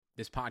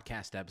This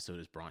podcast episode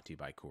is brought to you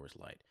by Coors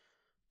Light.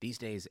 These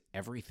days,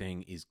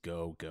 everything is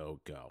go, go,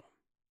 go.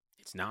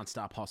 It's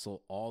nonstop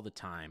hustle all the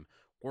time.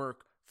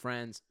 Work,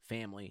 friends,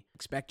 family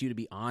expect you to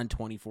be on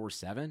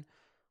 24/7.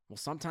 Well,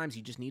 sometimes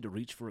you just need to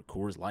reach for a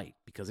Coors Light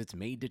because it's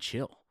made to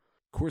chill.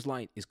 Coors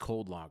Light is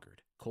cold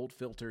lagered, cold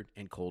filtered,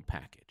 and cold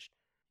packaged.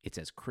 It's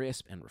as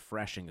crisp and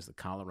refreshing as the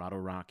Colorado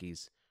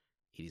Rockies.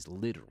 It is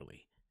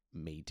literally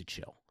made to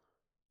chill.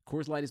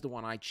 Coors Light is the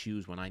one I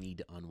choose when I need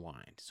to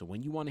unwind. So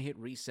when you want to hit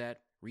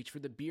reset, reach for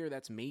the beer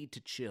that's made to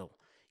chill.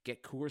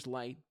 Get Coors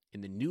Light in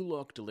the new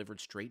look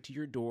delivered straight to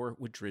your door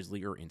with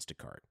Drizzly or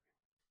Instacart.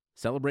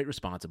 Celebrate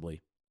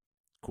responsibly.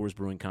 Coors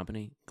Brewing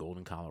Company,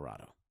 Golden,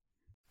 Colorado.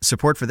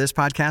 Support for this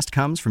podcast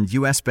comes from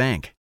U.S.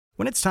 Bank.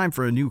 When it's time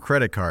for a new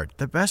credit card,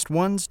 the best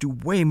ones do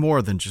way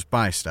more than just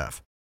buy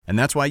stuff. And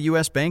that's why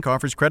U.S. Bank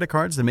offers credit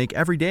cards that make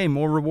every day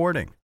more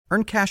rewarding.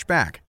 Earn cash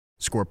back,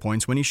 score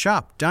points when you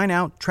shop, dine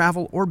out,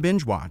 travel, or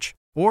binge watch,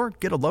 or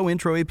get a low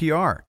intro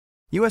APR.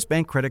 U.S.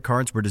 Bank credit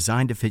cards were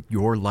designed to fit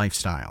your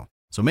lifestyle.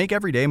 So make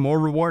every day more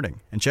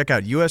rewarding and check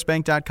out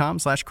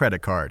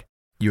usbank.com/credit card.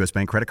 U.S.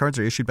 Bank credit cards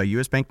are issued by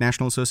U.S. Bank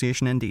National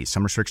Association ND.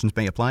 Some restrictions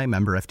may apply.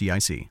 Member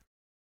FDIC.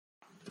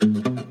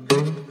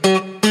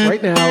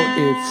 Right now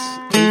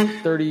it's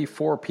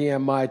 8:34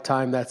 p.m. my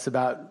time. That's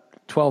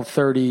about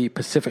 12:30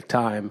 Pacific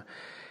time.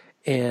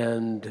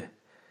 And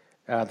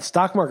the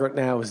stock market right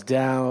now is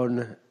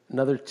down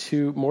more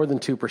than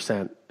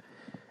 2%.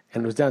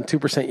 And it was down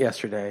 2%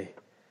 yesterday.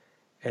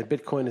 And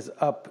Bitcoin is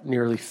up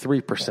nearly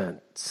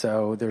 3%.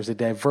 So there's a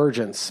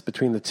divergence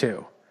between the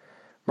two.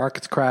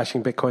 Market's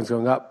crashing, Bitcoin's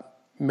going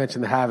up. You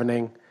mentioned the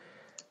halvening.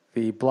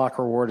 The block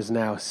reward is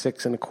now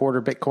 6.25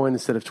 Bitcoin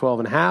instead of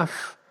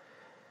 12.5.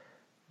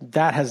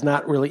 That has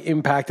not really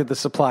impacted the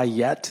supply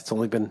yet. It's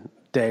only been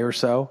a day or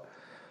so.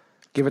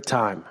 Give it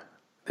time.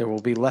 There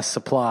will be less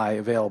supply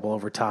available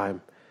over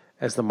time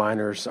as the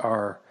miners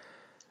are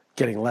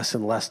getting less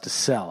and less to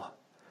sell.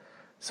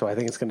 So I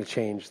think it's going to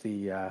change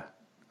the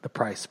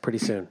price pretty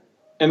soon.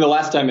 And the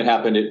last time it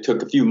happened, it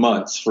took a few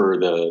months for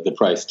the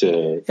price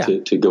to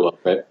go up,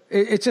 right?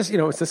 It's just,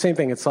 it's the same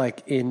thing. It's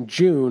like in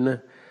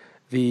June,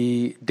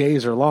 the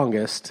days are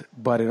longest,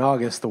 but in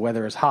August, the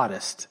weather is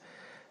hottest.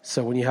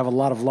 So when you have a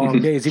lot of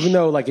long days, even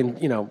though like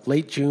in,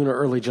 late June or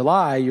early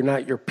July, you're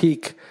not your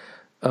peak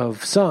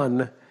of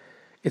sun,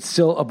 it's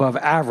still above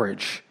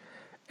average.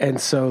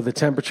 And so the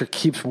temperature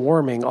keeps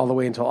warming all the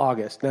way until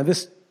August. Now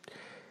this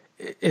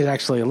is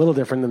actually a little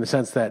different in the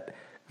sense that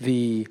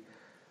the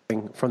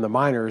from the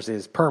miners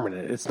is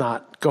permanent. It's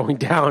not going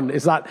down.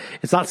 It's not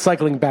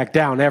cycling back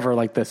down ever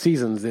like the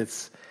seasons.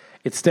 It's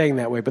staying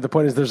that way. But the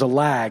point is there's a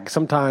lag.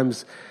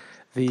 Sometimes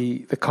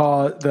the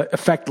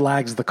effect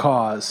lags the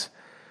cause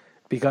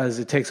because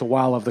it takes a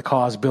while of the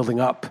cause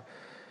building up.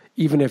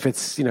 Even if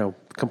it's,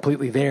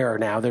 completely there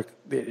now, it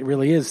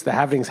really is. The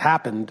halving's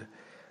happened.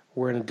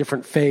 We're in a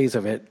different phase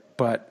of it,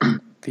 but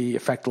the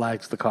effect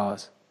lags the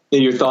cause.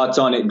 Your thoughts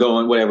on it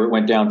going, whatever, it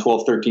went down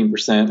 12,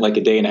 13% like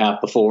a day and a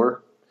half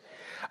before?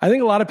 I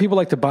think a lot of people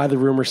like to buy the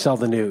rumor, sell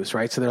the news,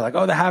 right? So they're like,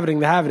 oh, the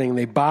halvening. And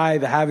they buy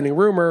the halvening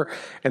rumor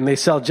and they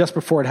sell just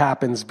before it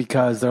happens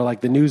because they're like,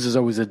 the news is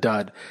always a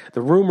dud.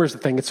 The rumor's the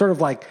thing. It's sort of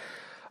like,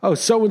 oh,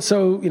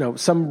 so-and-so,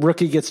 some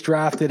rookie gets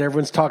drafted.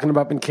 Everyone's talking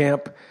about in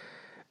camp.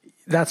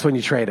 That's when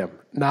you trade him,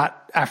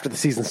 not after the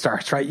season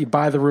starts, right? You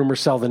buy the rumor,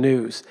 sell the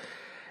news.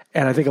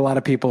 And I think a lot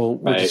of people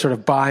were just sort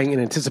of buying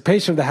in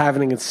anticipation of the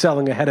halvening and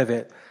selling ahead of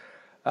it.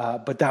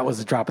 But that was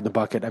a drop in the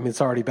bucket. I mean,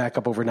 it's already back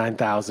up over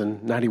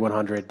 9,000,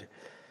 9,100.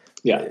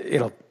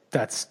 Yeah,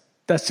 that's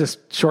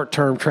just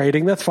short-term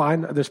trading. That's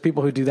fine. There's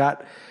people who do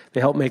that. They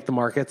help make the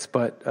markets,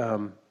 but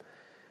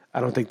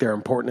I don't think they're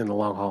important in the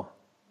long haul.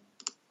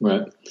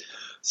 Right.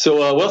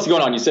 So what else is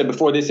going on? You said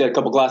before this you had a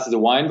couple glasses of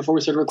wine before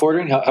we started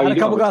recording. How I had a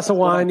couple glasses of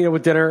wine,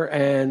 with dinner,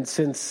 and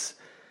since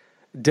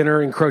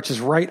dinner encroaches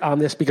right on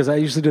this because I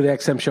usually do the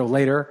XM show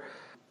later,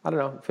 I don't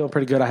know, feeling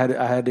pretty good. I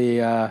had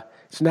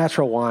it's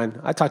natural wine.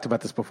 I talked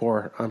about this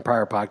before on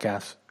prior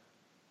podcasts.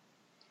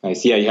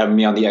 Nice. Yeah, you have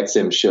me on the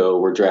XM show.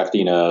 We're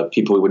drafting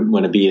people we wouldn't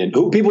want to be in.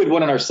 People we'd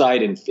want on our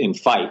side in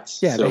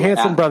fights. Yeah, so the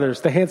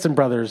Hanson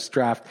brothers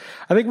draft.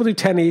 I think we'll do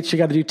 10 each. You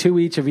got to do 2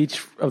 each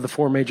of the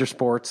 4 major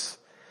sports.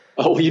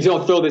 Oh, you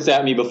don't throw this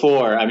at me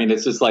before. I mean,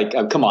 it's just like,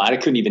 come on. I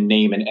couldn't even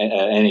name an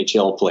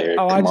NHL player.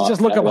 Oh, I just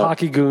look up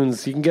Hockey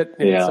Goons. You can get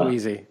it's so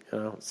easy.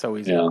 So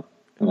easy. Yeah,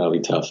 that'll be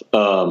tough.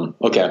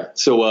 Okay,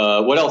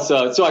 so what else?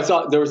 So I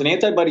saw there was an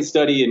antibody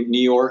study in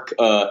New York.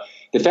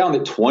 They found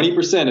that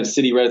 20% of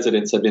city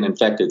residents have been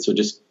infected. So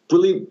just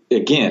really,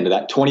 again,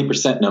 that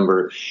 20%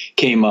 number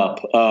came up.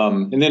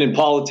 And then in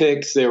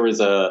politics, there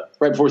was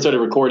right before we started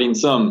recording,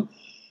 some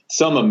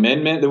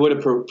amendment that would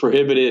have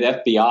prohibited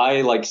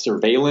FBI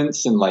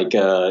surveillance, and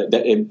that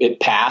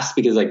it passed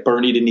because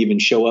Bernie didn't even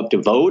show up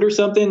to vote or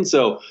something.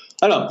 So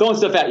I don't know, throwing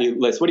stuff at you,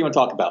 Liss. What do you want to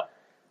talk about?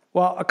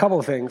 Well, a couple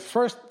of things.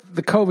 First,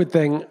 the COVID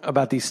thing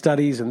about these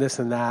studies and this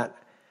and that.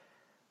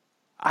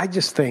 I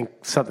just think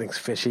something's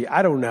fishy.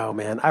 I don't know,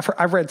 man.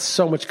 I've read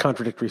so much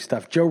contradictory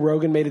stuff. Joe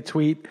Rogan made a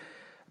tweet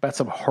about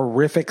some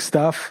horrific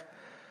stuff.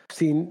 I've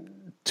seen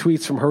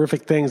tweets from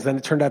horrific things. Then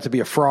it turned out to be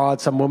a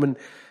fraud. Some woman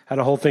had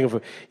a whole thing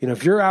of,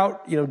 if you're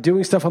out,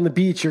 doing stuff on the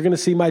beach, you're going to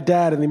see my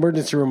dad in the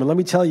emergency room. And let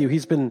me tell you,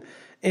 he's been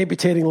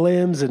amputating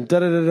limbs and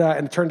da-da-da-da.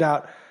 And it turned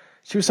out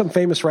she was some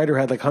famous writer who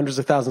had like hundreds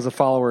of thousands of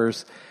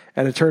followers.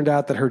 And it turned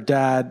out that her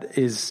dad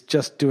is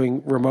just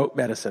doing remote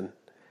medicine.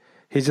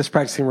 He's just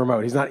practicing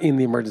remote. He's not in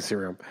the emergency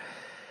room.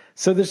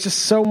 So there's just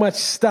so much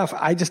stuff.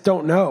 I just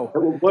don't know.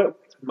 What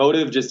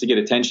motive? Just to get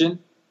attention?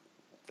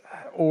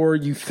 Or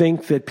you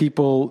think that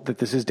that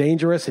this is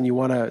dangerous and you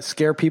want to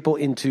scare people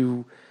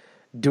into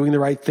doing the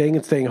right thing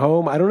and staying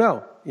home? I don't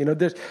know.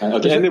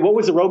 Okay. And then what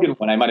was the Rogan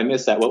one? I might have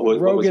missed that. What was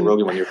the Rogan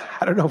one?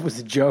 I don't know if it was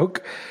a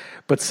joke,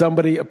 but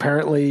somebody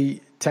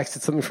apparently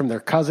texted something from their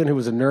cousin who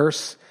was a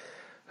nurse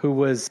who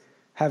was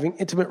having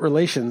intimate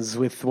relations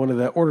with one of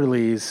the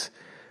orderlies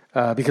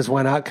because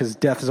why not? Because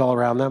death is all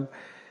around them.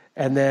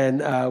 And then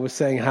was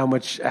saying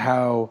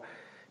how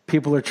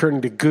people are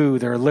turning to goo.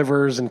 Their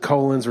livers and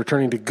colons were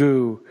turning to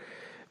goo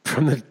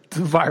from the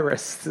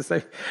virus.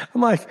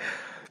 I'm like,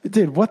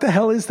 dude, what the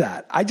hell is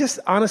that? I just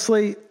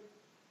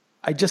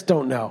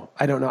don't know.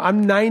 I don't know.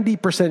 I'm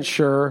 90%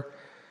 sure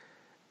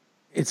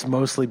it's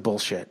mostly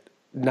bullshit.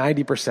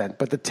 90%.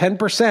 But the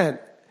 10%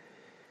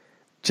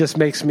 just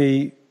makes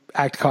me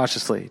act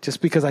cautiously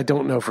just because I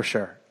don't know for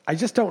sure. I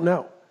just don't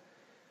know.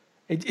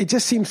 It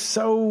just seems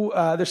so,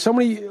 there's so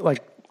many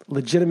like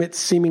legitimate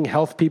seeming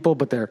health people,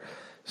 but they're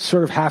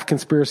sort of half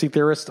conspiracy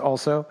theorists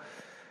also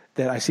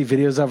that I see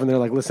videos of, and they're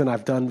like, listen,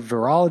 I've done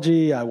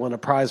virology. I won a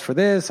prize for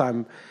this.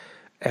 And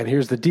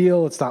here's the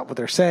deal. It's not what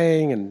they're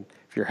saying. And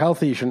if you're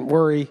healthy, you shouldn't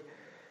worry.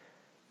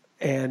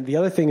 And the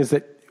other thing is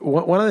that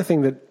one other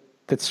thing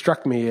that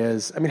struck me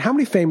is, how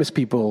many famous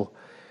people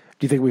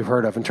do you think we've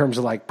heard of in terms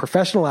of like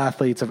professional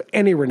athletes of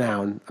any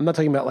renown? I'm not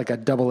talking about like a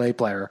AA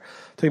player.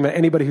 I'm talking about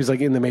anybody who's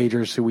like in the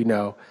majors who we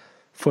know,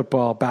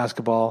 football,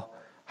 basketball,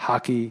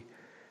 hockey,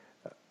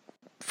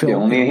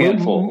 film, only a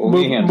handful.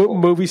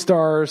 Movie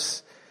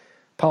stars,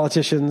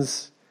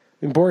 politicians.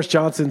 Boris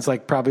Johnson's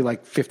like probably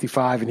like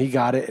 55 and he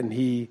got it and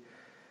he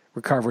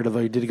recovered, although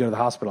he did go to the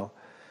hospital.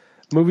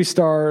 Movie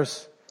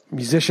stars,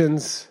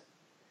 musicians.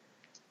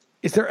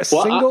 Is there a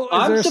single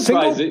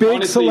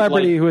big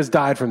celebrity who has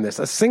died from this?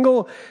 A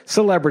single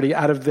celebrity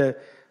out of the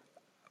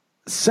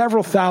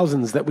several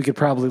thousands that we could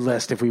probably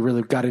list if we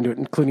really got into it,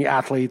 including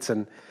athletes,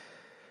 and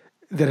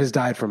that has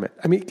died from it.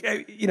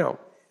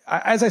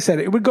 As I said,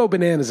 it would go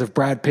bananas if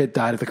Brad Pitt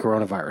died of the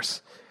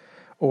coronavirus,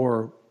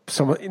 or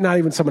someone, not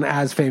even someone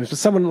as famous, but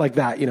someone like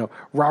that.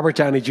 Robert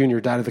Downey Jr.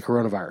 died of the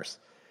coronavirus.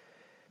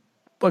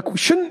 Like,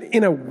 shouldn't,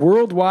 in a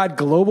worldwide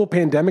global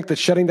pandemic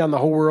that's shutting down the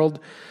whole world,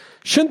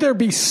 shouldn't there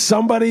be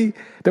somebody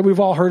that we've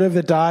all heard of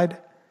that died?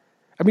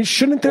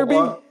 Shouldn't there be?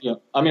 Yeah.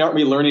 Aren't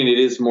we learning it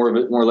is more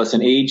or less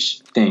an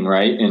age thing,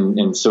 right?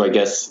 And so I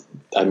guess,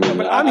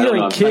 but I'm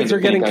hearing kids are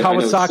getting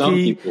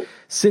Kawasaki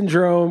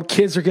syndrome.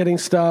 Kids are getting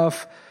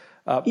stuff.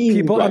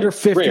 People under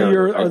 50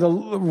 are the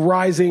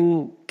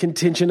rising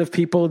contingent of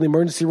people in the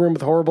emergency room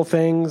with horrible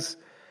things.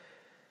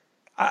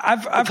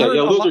 I've heard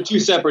those are two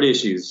separate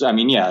issues.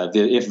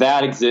 If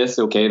that exists,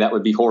 okay, that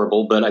would be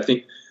horrible. But I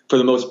think for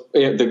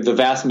the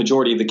vast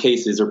majority of the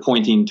cases are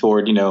pointing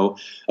toward,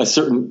 a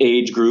certain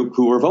age group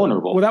who are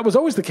vulnerable. Well, that was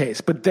always the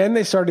case. But then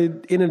they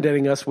started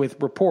inundating us with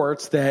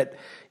reports that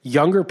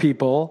younger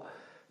people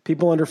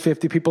under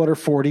 50, people under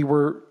 40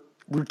 were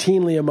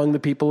routinely among the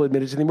people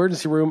admitted to the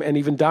emergency room and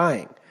even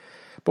dying.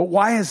 But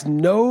why has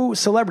no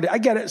celebrity? I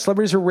get it.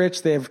 Celebrities are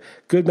rich. They have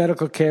good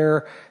medical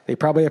care. They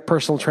probably have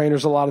personal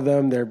trainers, a lot of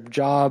them. Their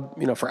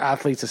job, for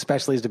athletes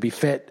especially, is to be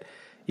fit,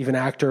 even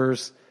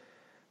actors.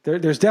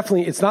 There's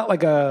definitely, it's not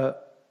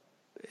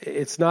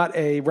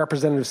a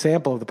representative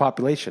sample of the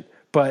population.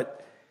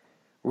 But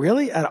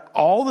really, out of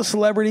all the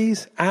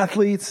celebrities,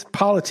 athletes,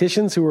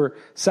 politicians who are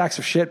sacks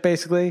of shit,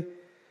 basically,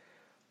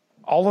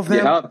 all of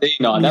them,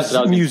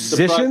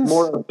 musicians,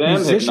 more of them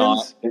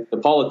musicians, the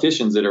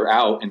politicians that are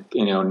out and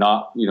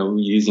not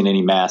using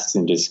any masks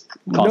and just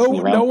constantly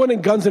around. No one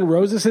in Guns N'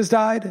 Roses has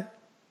died.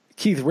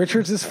 Keith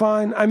Richards is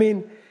fine.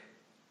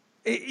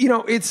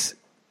 It's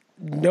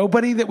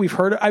nobody that we've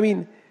heard of. I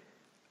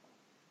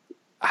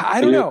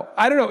don't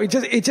know.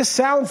 It just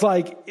sounds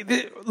like,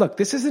 look,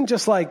 this isn't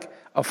just like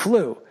a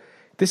flu.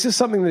 This is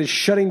something that is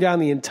shutting down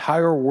the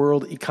entire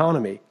world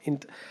economy.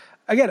 And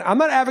again, I'm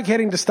not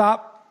advocating to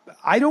stop.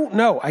 I don't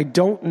know.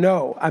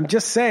 I'm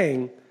just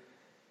saying,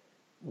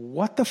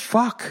 what the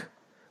fuck?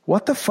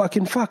 What the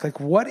fucking fuck? Like,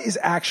 what is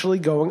actually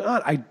going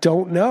on? I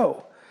don't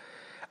know.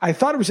 I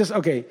thought it was just,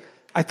 okay,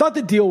 I thought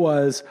the deal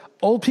was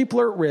old people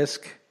are at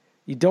risk.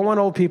 You don't want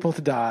old people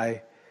to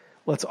die.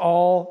 Let's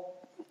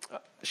all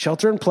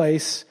shelter in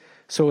place.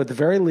 So at the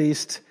very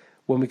least,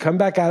 when we come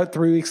back out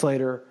 3 weeks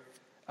later,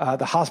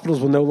 the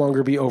hospitals will no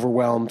longer be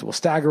overwhelmed. We'll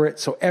stagger it.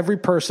 So every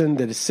person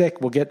that is sick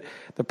will get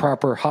the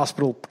proper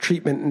hospital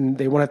treatment and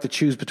they won't have to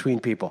choose between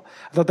people.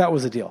 I thought that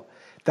was the deal.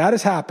 That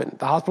has happened.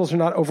 The hospitals are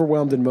not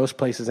overwhelmed in most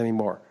places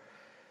anymore.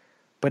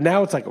 But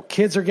now it's like,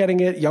 kids are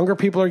getting it. Younger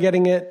people are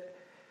getting it.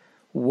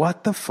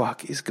 What the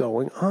fuck is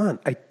going on?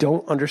 I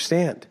don't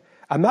understand.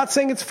 I'm not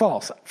saying it's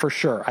false for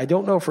sure. I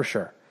don't know for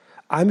sure.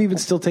 I'm even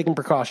still taking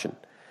precaution.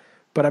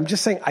 But I'm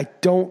just saying I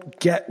don't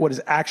get what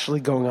is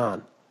actually going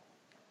on.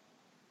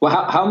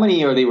 Well, how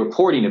many are they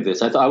reporting of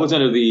this? I was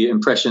under the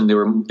impression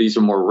these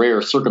are more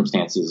rare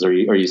circumstances. Are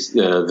you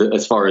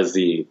as far as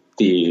the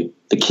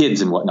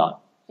kids and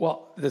whatnot?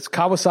 Well, this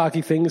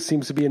Kawasaki thing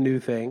seems to be a new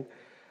thing.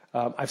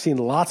 I've seen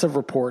lots of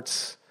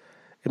reports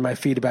in my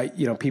feed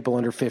about people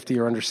under 50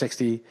 or under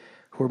 60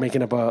 who are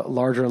making up a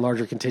larger and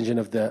larger contingent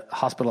of the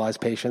hospitalized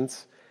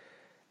patients.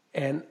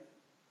 And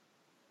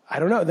I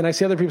don't know. Then I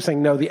see other people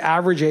saying, no, the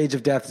average age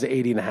of death is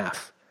 80 and a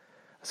half.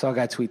 I saw a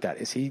guy tweet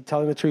that. Is he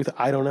telling the truth?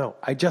 I don't know.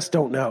 I just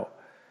don't know.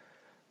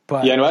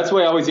 But yeah, no, that's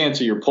why I always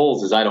answer your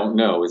polls is I don't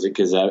know. Is it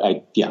because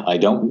I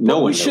don't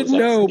know? We should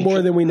know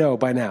more than we know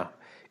by now.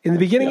 In the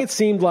beginning, It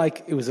seemed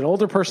like it was an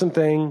older person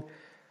thing.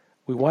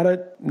 We want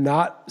to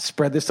not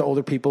spread this to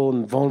older people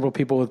and vulnerable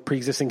people with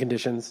pre-existing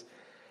conditions.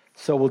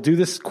 So we'll do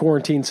this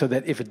quarantine so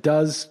that if it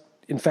does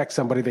infect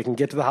somebody, they can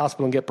get to the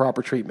hospital and get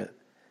proper treatment.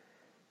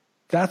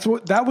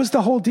 That was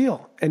the whole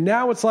deal. And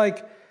now it's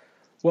like,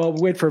 well,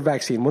 wait for a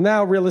vaccine. Well,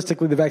 now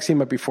realistically, the vaccine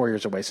might be 4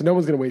 years away. So no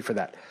one's going to wait for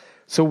that.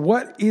 So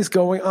what is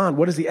going on?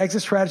 What is the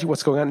exit strategy?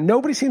 What's going on?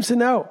 Nobody seems to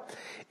know.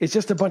 It's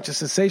just a bunch of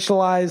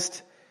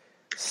sensationalized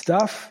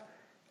stuff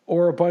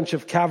or a bunch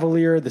of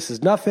cavalier. This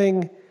is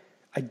nothing.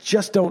 I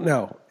just don't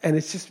know. And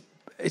it's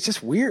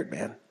just weird,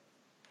 man.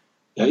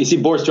 Yeah, you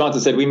see, Boris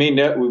Johnson said we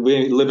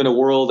live in a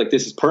world like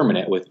this is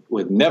permanent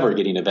with never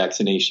getting a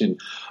vaccination.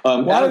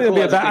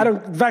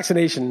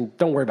 Vaccination.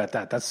 Don't worry about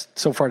that. That's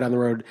so far down the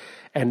road.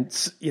 And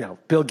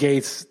Bill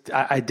Gates,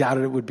 I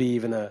doubted it would be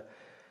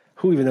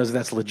who even knows if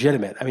that's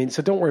legitimate. I mean,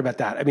 so don't worry about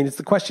that. I mean,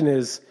 the question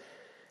is,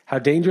 how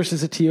dangerous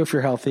is it to you if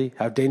you're healthy?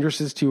 How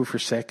dangerous is it to you if you're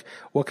sick?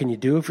 What can you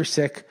do if you're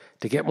sick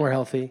to get more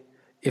healthy,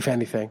 if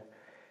anything?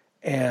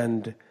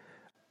 And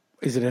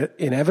is it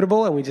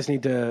inevitable and we just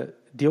need to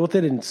deal with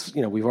it and,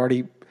 we've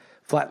already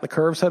flattened the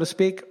curve, so to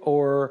speak?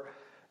 Or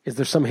is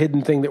there some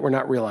hidden thing that we're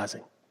not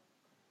realizing?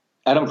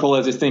 Adam Carolla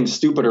has this thing,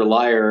 stupid or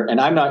liar,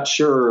 and I'm not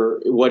sure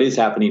what is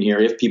happening here,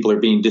 if people are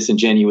being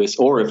disingenuous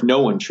or if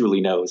no one truly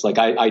knows. Like,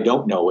 I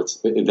don't know what's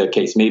the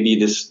case. Maybe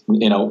this,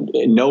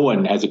 no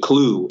one has a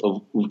clue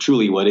of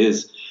truly what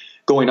is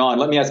going on.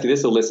 Let me ask you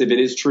this, Liss, if it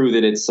is true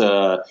that it's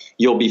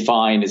you'll be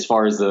fine as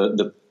far as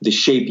the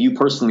shape you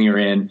personally are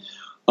in,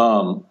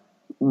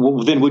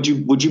 then would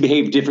you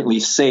behave differently,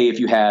 say, if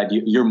you had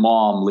your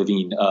mom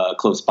living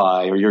close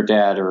by, or your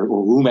dad, or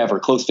whomever,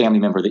 close family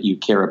member that you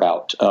care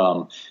about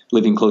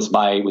living close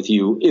by with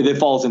you, if it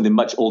falls in the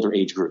much older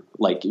age group?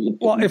 Like,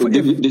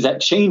 does that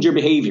change your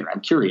behavior?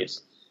 I'm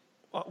curious.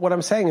 What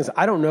I'm saying is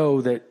I don't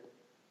know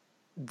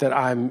that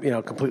I'm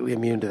completely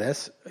immune to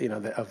this,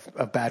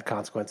 of bad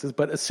consequences.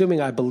 But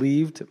assuming I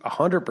believed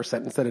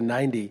 100% instead of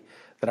 90%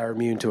 that I were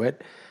immune to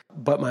it,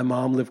 but my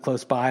mom lived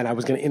close by and I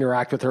was going to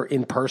interact with her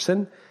in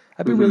person,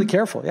 I'd be really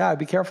careful. Yeah, I'd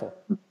be careful.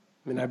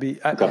 I mean,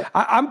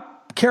 I'm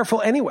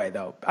careful anyway,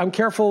 though. I'm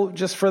careful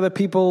just for the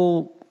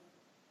people,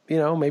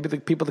 maybe the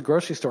people at the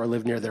grocery store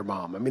live near their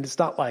mom. I mean, it's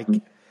not like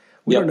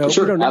we don't know.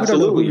 Sure.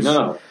 Absolutely.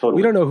 Totally.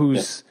 We don't know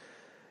who's,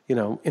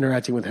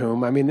 interacting with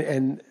whom. I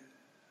mean,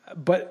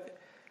 but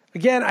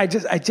again, I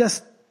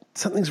just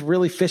something's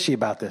really fishy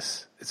about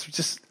this. It's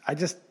just,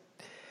 there's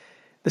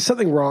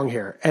something wrong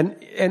here. And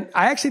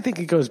I actually think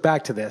it goes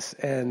back to this.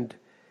 And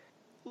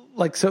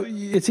so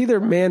it's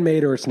either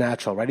man-made or it's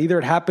natural, right? Either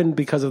it happened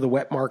because of the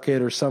wet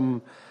market or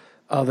some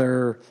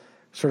other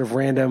sort of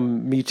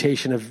random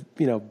mutation of,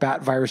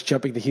 bat virus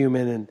jumping to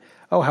human and,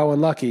 oh, how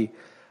unlucky.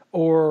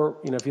 Or,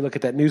 if you look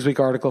at that Newsweek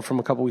article from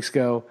a couple weeks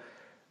ago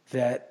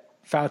that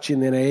Fauci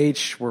and the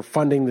NIH were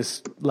funding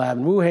this lab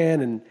in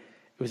Wuhan and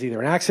it was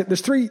either an accident.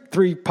 There's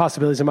three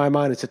possibilities in my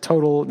mind. It's a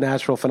total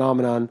natural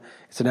phenomenon.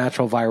 It's a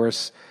natural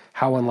virus.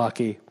 How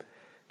unlucky.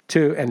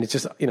 Two, and it's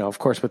just, of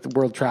course, with the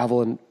world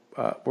travel and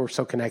we're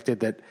so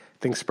connected that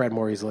things spread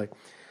more easily.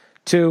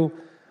 Two,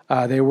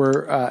 they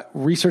were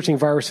researching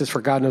viruses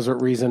for God knows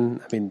what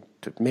reason. I mean,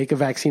 to make a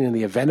vaccine in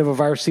the event of a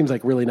virus seems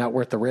like really not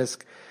worth the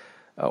risk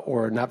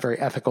or not very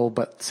ethical,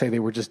 but say they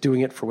were just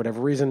doing it for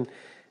whatever reason.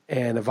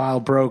 And a vial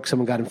broke,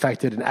 someone got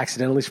infected and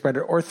accidentally spread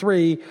it. Or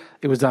three,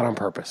 it was done on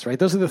purpose, right?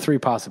 Those are the three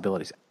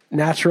possibilities.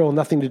 Natural,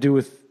 nothing to do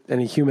with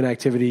any human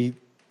activity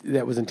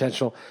that was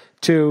intentional.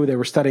 Two, they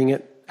were studying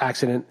it,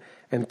 accident.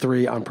 And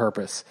three, on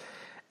purpose.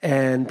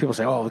 And people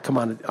say, oh, come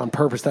on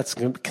purpose. That's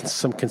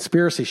some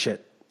conspiracy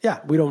shit. Yeah,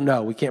 we don't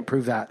know. We can't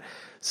prove that.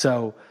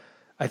 So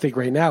I think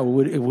right now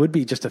it would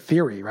be just a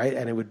theory, right?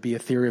 And it would be a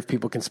theory of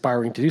people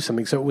conspiring to do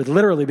something. So it would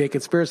literally be a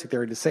conspiracy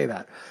theory to say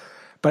that.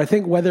 But I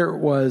think whether it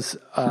was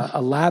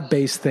a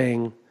lab-based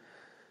thing,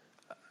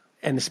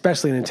 and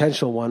especially an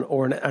intentional one,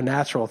 or a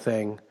natural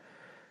thing,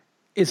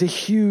 is a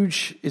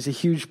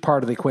huge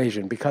part of the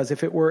equation. Because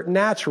if it were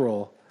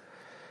natural,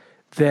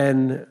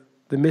 then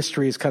the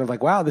mystery is kind of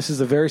like, wow, this is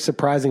a very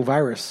surprising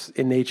virus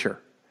in nature.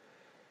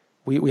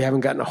 We haven't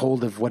gotten a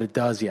hold of what it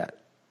does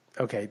yet.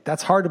 Okay,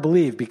 that's hard to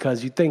believe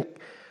because you'd think,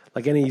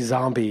 like any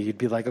zombie, you'd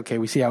be like, okay,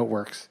 we see how it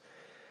works.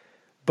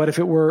 But if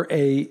it were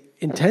a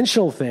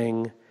intentional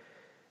thing,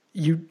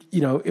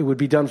 it would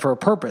be done for a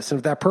purpose. And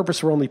if that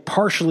purpose were only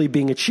partially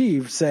being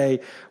achieved,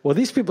 say, well,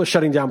 these people are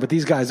shutting down, but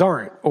these guys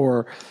aren't,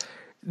 or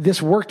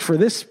this worked for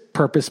this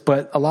purpose,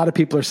 but a lot of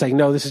people are saying,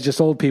 no, this is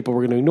just old people,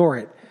 we're going to ignore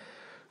it.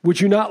 Would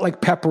you not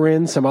like pepper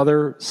in some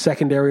other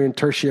secondary and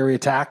tertiary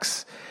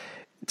attacks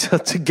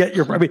to get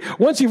your,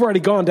 once you've already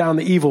gone down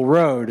the evil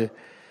road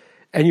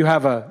and you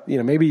have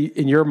maybe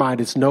in your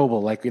mind it's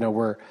noble, like,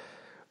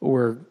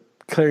 we're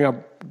clearing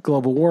up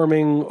global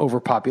warming,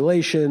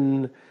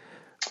 overpopulation.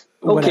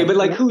 Okay, but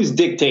like who's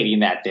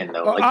dictating that then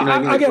though?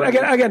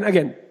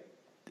 Again,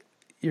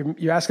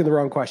 you're asking the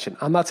wrong question.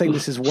 I'm not saying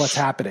this is what's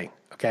happening.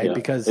 Okay, yeah.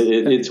 Because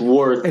it's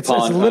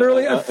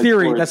literally a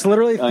theory. That's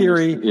literally a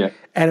theory,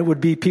 and it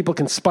would be people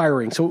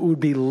conspiring. So it would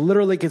be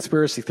literally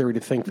conspiracy theory to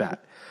think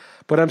that.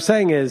 What I'm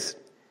saying is,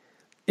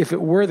 if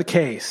it were the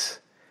case,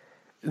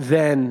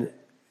 then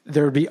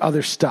there would be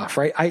other stuff,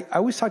 right? I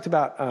always talked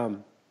about.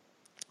 Do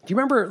you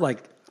remember,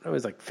 like, it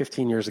was like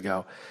 15 years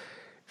ago,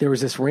 there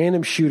was this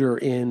random shooter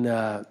in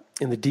the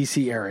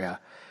DC area,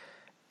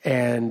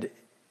 and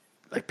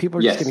like people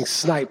were just getting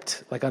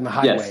sniped like on the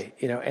highway,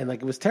 and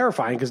like it was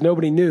terrifying because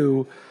nobody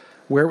knew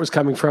where it was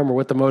coming from or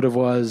what the motive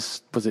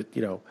was. Was it,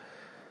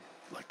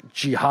 like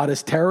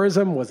jihadist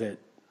terrorism? Was it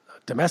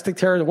domestic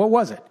terrorism? What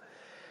was it?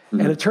 Mm-hmm.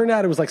 And it turned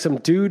out it was like some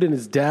dude and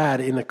his dad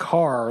in a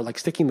car, like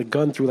sticking the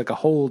gun through like a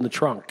hole in the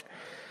trunk.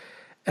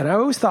 And I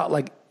always thought,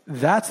 like,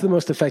 that's the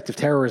most effective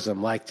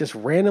terrorism. Like, just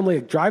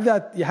randomly drive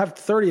that. You have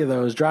 30 of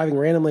those driving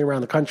randomly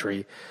around the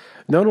country.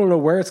 No one will know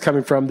where it's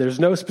coming from. There's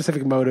no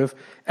specific motive.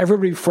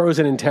 Everybody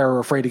frozen in terror,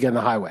 afraid to get on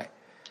the highway.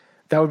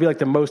 That would be like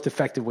the most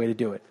effective way to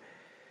do it.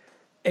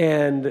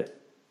 And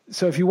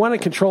so if you want to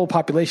control a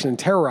population and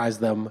terrorize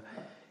them,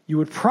 you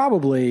would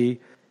probably,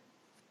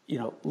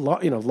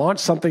 launch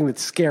something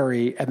that's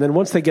scary. And then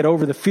once they get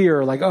over the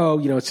fear, like,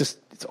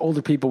 it's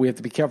older people. We have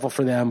to be careful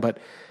for them, but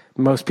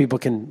most people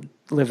can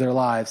live their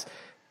lives.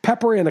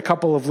 Pepper in a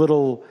couple of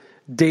little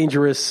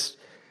dangerous,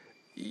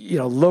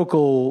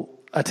 local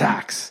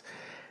attacks.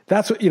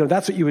 That's what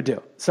you would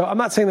do. So I'm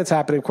not saying that's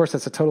happening. Of course,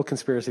 that's a total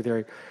conspiracy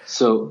theory.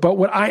 But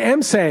what I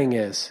am saying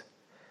is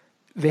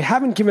they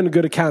haven't given a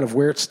good account of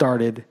where it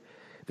started.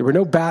 There were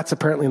no bats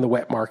apparently in the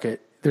wet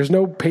market. There's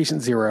no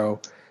patient zero.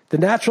 The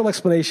natural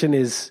explanation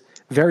is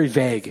very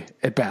vague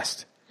at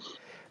best.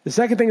 The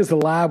second thing is the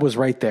lab was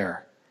right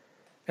there,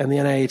 and the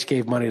NIH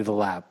gave money to the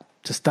lab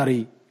to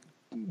study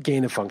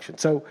gain of function.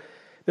 So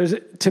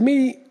to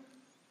me,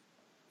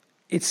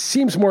 it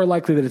seems more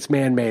likely that it's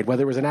man-made,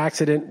 whether it was an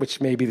accident, which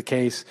may be the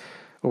case,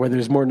 or whether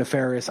it's more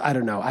nefarious. I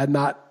don't know. I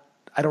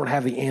don't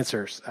have the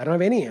answers. I don't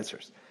have any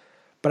answers.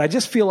 But I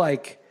just feel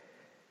like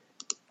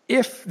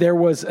if there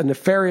was a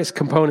nefarious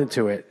component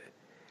to it,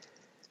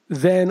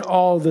 then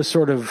all the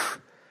sort of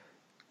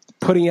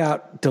putting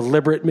out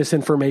deliberate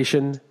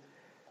misinformation,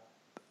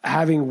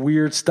 having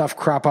weird stuff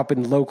crop up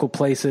in local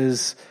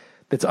places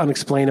that's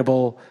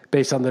unexplainable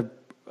based on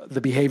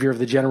the behavior of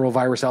the general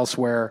virus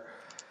elsewhere,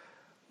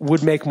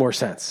 would make more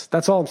sense.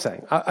 That's all I'm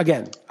saying.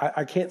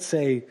 I can't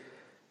say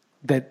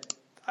that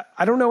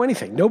I don't know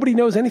anything. Nobody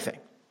knows anything.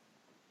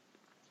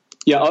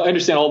 Yeah, I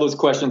understand all those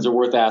questions are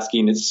worth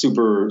asking. It's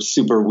super,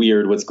 super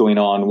weird what's going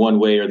on one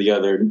way or the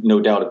other,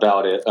 no doubt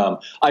about it.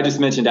 I just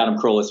mentioned Adam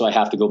Carolla, so I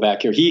have to go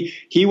back here.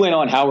 He went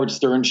on Howard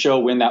Stern's show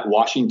when that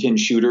Washington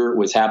shooter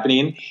was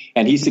happening,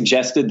 and he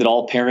suggested that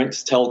all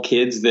parents tell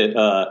kids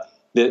that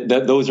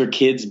those are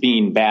kids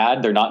being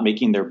bad. They're not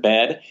making their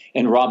bed.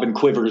 And Robin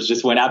Quivers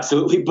just went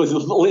absolutely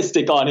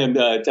ballistic on him,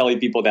 telling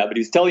people that. But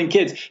he's telling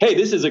kids, hey,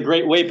 this is a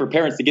great way for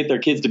parents to get their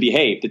kids to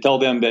behave, to tell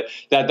them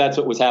that's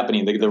what was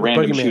happening, the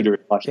random shooter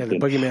in Washington. Yeah,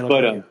 the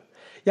boogeyman.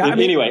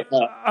 Anyway,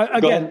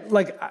 again,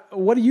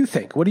 what do you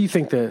think? What do you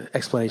think the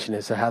explanation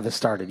is of how this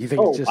started? You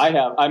think it's just?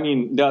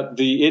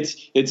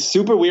 It's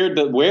super weird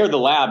where the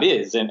lab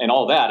is and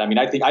all that. I mean,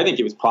 I think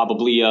it was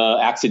probably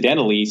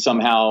accidentally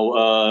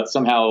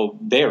somehow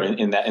there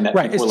in that.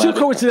 Right, it's too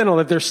coincidental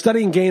that they're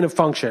studying gain of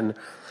function,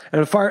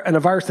 and a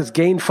virus that's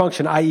gained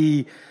function,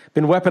 i.e.,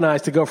 been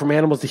weaponized to go from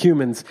animals to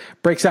humans,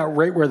 breaks out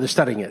right where they're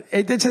studying it.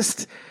 It's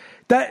just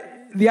that.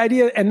 The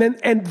idea, and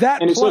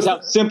it shows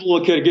how simple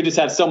it could just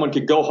have someone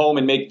could go home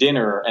and make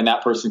dinner, and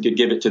that person could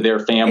give it to their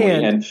family.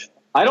 And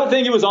I don't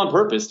think it was on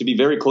purpose, to be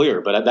very clear.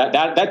 But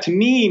that to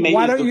me, maybe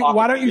why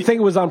don't you think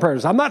it was on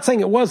purpose? I'm not saying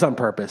it was on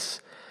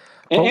purpose.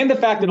 And the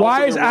fact that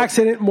why is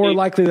accident more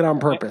likely than on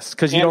purpose?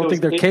 Because you don't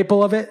think they're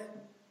capable of it.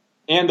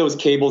 And those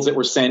cables that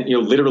were sent,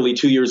 literally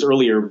 2 years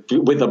earlier,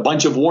 with a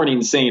bunch of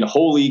warnings saying,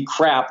 "Holy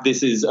crap,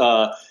 this is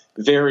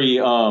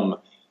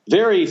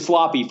very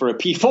sloppy for a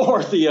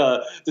P4,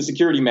 the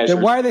security measures."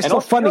 Then why are they still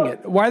funding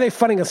it? Why are they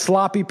funding a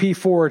sloppy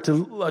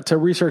P4 to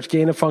research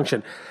gain of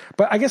function?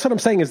 But I guess what I'm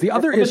saying is the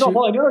other issue.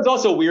 There's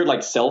also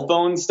weird cell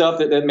phone stuff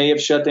that may have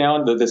shut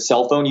down. The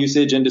cell phone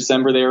usage in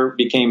December there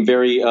became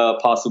very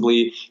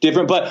possibly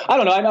different. But I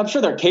don't know. I'm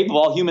sure they're capable.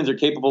 All humans are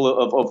capable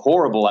of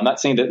horrible. I'm not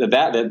saying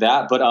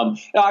that. But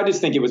I just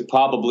think it was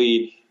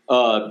probably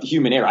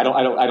human error.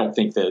 I don't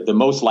think the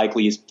most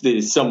likely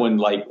is someone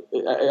like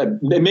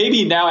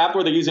maybe now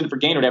after they're using it for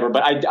gain or whatever.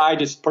 But I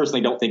just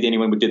personally don't think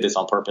anyone would did this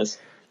on purpose.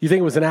 You think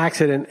it was an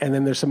accident, and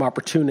then there's some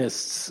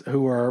opportunists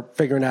who are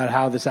figuring out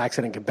how this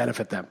accident can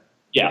benefit them.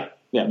 Yeah.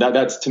 Yeah,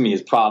 that's to me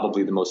is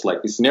probably the most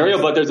likely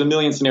scenario, but there's a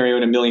million scenario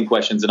and a million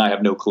questions, and I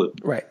have no clue.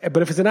 Right.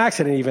 But if it's an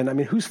accident even, I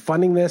mean, who's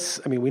funding this?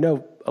 I mean, we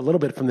know a little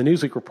bit from the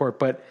Newsweek report,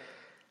 but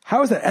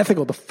how is that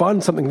ethical to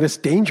fund something this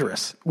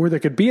dangerous where there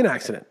could be an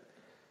accident?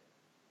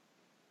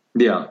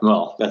 Yeah,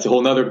 well, that's a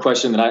whole nother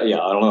question that I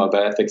don't know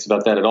about ethics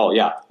about that at all.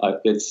 Yeah,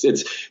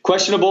 it's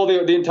questionable.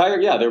 The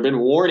entire, there have been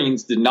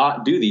warnings to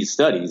not do these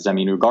studies. I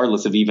mean,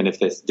 regardless of even if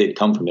this did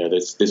come from there,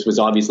 this was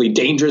obviously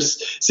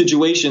dangerous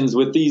situations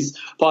with these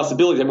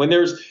possibilities. And when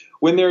there's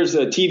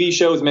TV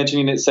shows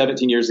mentioning it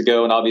 17 years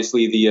ago, and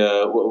obviously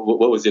the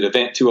what was it,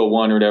 Event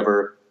 201 or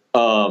whatever,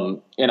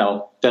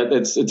 that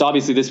it's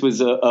obviously this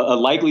was a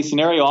likely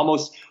scenario,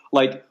 almost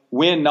like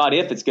when, not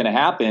if, it's going to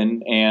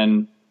happen.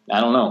 And I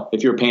don't know.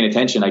 If you're paying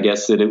attention, I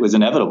guess that it was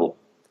inevitable.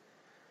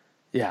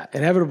 Yeah,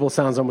 inevitable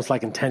sounds almost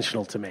like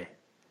intentional to me.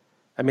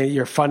 I mean,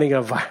 you're funding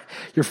a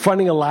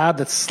lab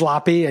that's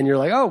sloppy, and you're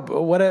like, oh,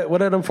 what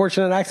an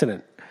unfortunate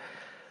accident.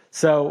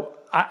 So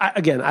I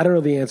don't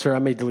know the answer. I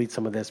may delete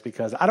some of this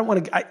because I don't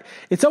want to.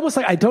 It's almost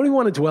like I don't even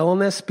want to dwell on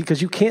this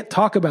because you can't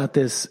talk about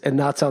this and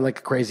not sound like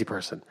a crazy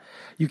person.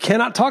 You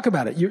cannot talk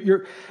about it.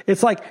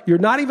 It's like you're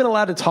not even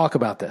allowed to talk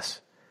about this.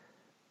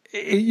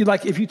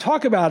 If you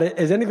talk about it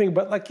as anything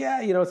but like,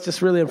 it's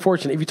just really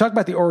unfortunate. If you talk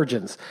about the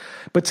origins,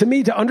 but to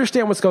me, to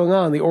understand what's going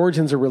on, the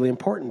origins are really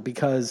important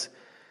because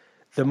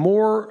the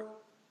more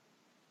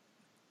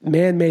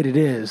man-made it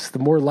is, the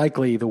more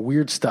likely the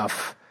weird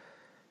stuff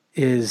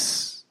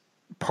is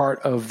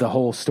part of the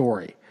whole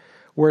story.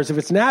 Whereas if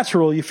it's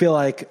natural, you feel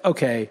like,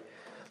 okay,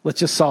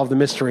 let's just solve the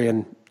mystery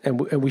and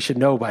we should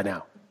know by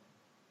now.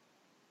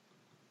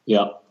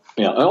 Yeah.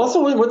 Yeah, and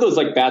also where those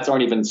like bats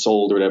aren't even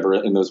sold or whatever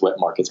in those wet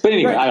markets. But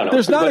anyway, I don't know.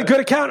 There's not a good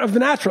account of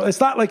the natural. It's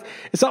not like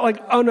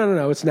oh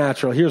no, it's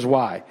natural. Here's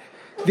why.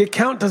 The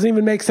account doesn't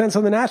even make sense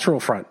on the natural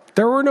front.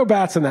 There were no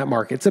bats in that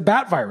market. It's a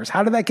bat virus.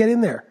 How did that get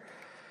in there?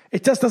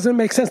 It just doesn't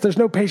make sense. There's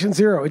no patient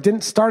zero. It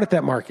didn't start at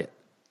that market.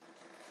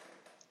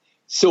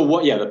 So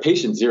what? Yeah, the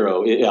patient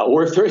zero.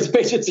 Or if there is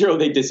patient zero,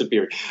 they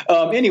disappeared.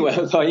 Anyway.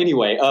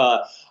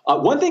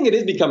 One thing that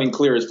is becoming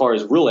clear as far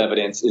as real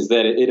evidence is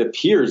that it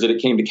appears that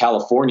it came to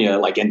California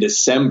like in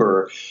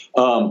December.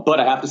 But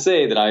I have to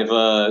say that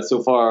I've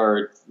so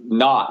far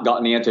not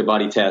gotten the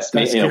antibody test,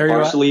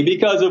 partially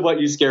because of what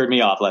you scared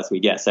me off last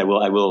week. Yes, I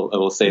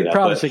will say that.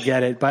 Probably should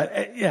get it, but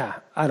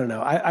I don't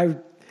know.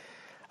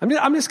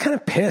 I'm just kind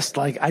of pissed.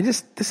 Like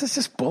this is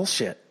just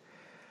bullshit.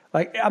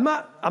 Like I'm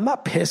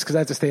not pissed because I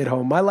have to stay at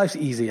home. My life's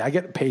easy. I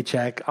get a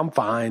paycheck. I'm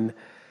fine.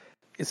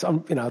 It's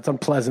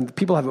unpleasant.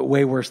 People have it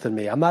way worse than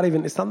me. I'm not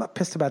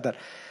pissed about that.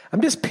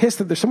 I'm just pissed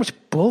that there's so much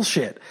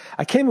bullshit.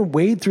 I can't even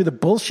wade through the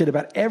bullshit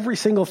about every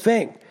single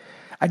thing.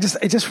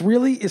 It just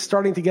really is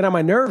starting to get on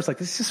my nerves. Like,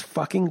 this is just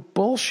fucking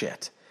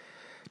bullshit.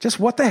 Just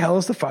what the hell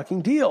is the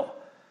fucking deal?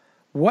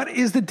 What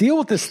is the deal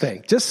with this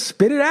thing? Just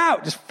spit it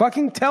out. Just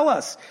fucking tell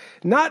us.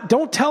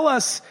 Don't tell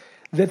us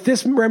that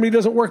this remedy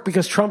doesn't work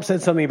because Trump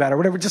said something about it or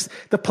whatever. Just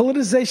the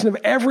politicization of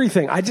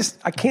everything. I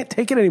can't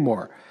take it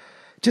anymore.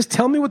 Just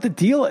tell me what the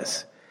deal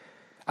is.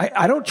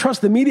 I don't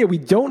trust the media. We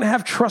don't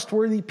have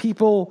trustworthy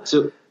people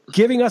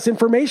giving us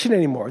information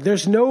anymore.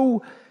 There's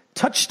no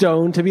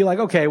touchstone to be like,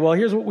 okay, well,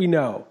 here's what we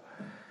know.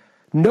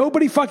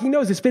 Nobody fucking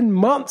knows. It's been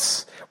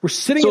months. We're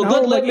sitting at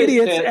home like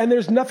idiots, and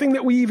there's nothing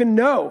that we even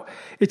know.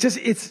 It's just,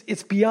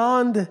 it's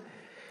beyond.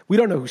 We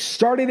don't know who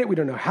started it. We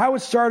don't know how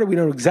it started. We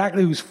don't know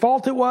exactly whose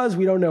fault it was.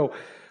 We don't know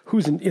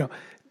who's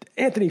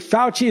Anthony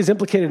Fauci is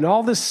implicated in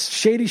all this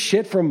shady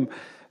shit from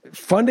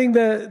funding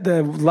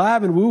the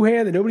lab in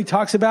Wuhan that nobody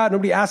talks about,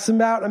 nobody asks them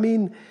about. I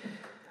mean,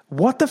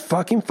 what the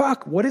fucking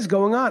fuck? What is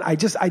going on? I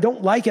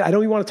don't like it. I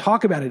don't even want to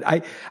talk about it.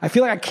 I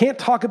feel like I can't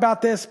talk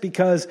about this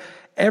because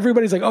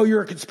everybody's like, oh,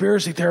 you're a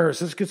conspiracy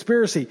theorist. It's a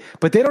conspiracy.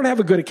 But they don't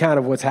have a good account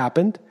of what's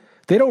happened.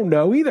 They don't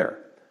know either.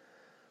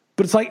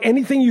 But it's like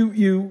anything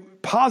you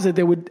posit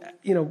that would,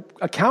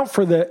 account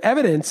for the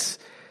evidence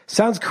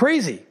sounds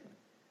crazy.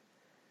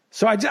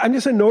 So I'm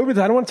just annoyed with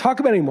it. I don't want to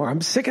talk about it anymore.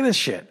 I'm sick of this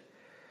shit.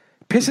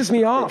 Pisses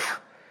me off.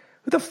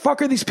 What the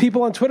fuck are these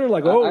people on Twitter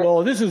like,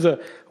 this is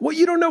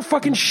you don't know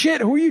fucking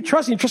shit. Who are you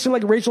trusting? You trusting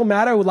like Rachel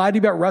Maddow who lied to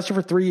you about Russia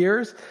for 3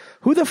 years?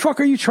 Who the fuck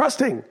are you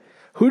trusting?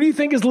 Who do you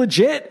think is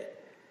legit?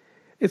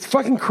 It's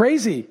fucking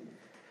crazy.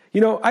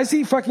 I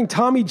see fucking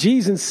Tommy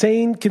G's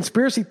insane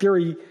conspiracy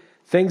theory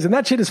things, and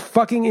that shit is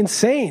fucking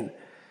insane.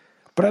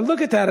 But I look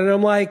at that and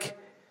I'm like,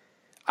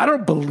 I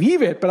don't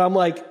believe it, but I'm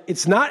like,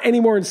 it's not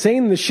any more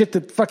insane than the shit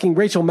that fucking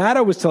Rachel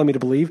Maddow was telling me to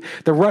believe.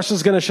 That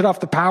Russia's going to shut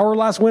off the power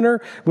last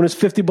winter when it was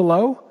 50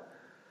 below.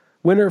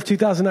 Winter of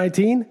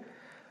 2019.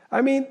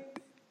 I mean,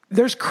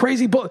 there's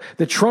crazy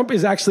that Trump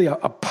is actually a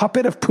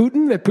puppet of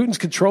Putin, that Putin's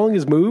controlling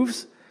his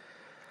moves.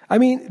 I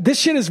mean, this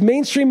shit is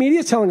mainstream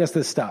media telling us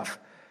this stuff.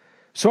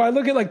 So I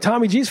look at like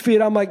Tommy G's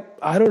feed, I'm like,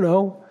 I don't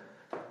know.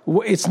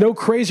 It's no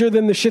crazier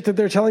than the shit that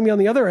they're telling me on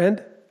the other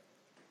end.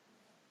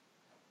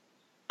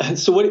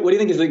 So what do you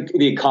think is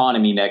the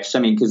economy next? I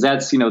mean, because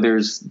that's,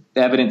 there's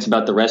evidence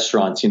about the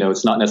restaurants.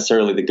 It's not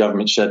necessarily the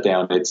government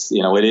shutdown. It's,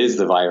 it is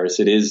the virus.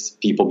 It is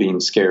people being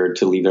scared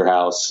to leave their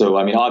house. So,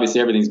 I mean,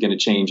 obviously everything's going to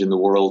change in the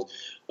world,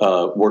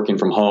 working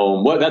from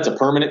home. That's a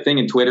permanent thing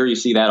in Twitter. You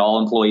see that all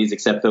employees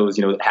except those,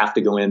 that have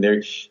to go in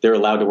there, they're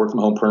allowed to work from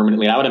home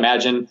permanently. And I would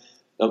imagine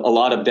a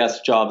lot of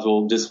desk jobs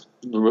will just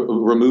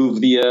remove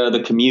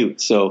the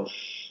commute. So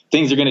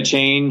things are going to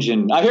change,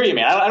 and I hear you,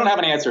 man. I don't have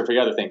an answer for the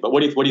other thing, but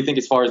what do you think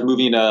as far as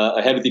moving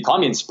ahead with the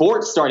economy and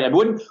sports starting? I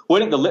mean,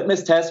 wouldn't the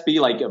litmus test be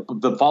like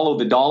the follow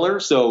the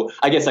dollar? So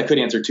I guess I could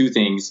answer two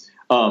things: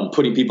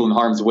 putting people in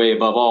harm's way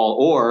above all,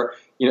 or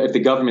if the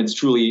government's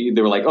truly,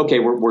 they were like, okay,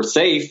 we're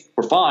safe,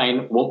 we're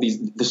fine. Well,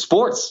 the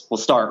sports will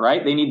start,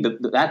 right? They need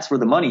that's where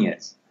the money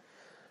is.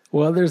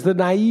 Well, there's the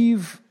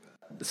naive,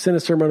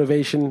 sinister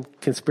motivation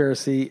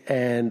conspiracy,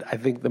 and I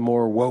think the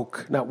more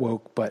not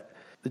woke, but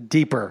the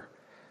deeper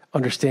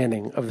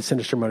understanding of the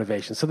sinister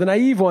motivation. So the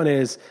naive one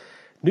is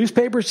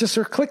newspapers just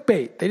are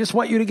clickbait. They just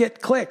want you to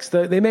get clicks.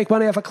 They make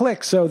money off of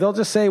clicks. So they'll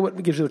just say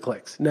what gives you the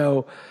clicks.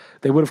 No,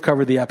 they would have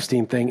covered the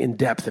Epstein thing in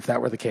depth if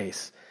that were the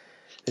case.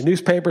 The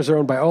newspapers are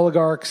owned by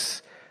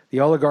oligarchs.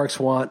 The oligarchs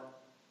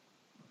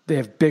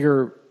they're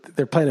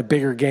playing a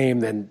bigger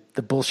game than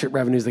the bullshit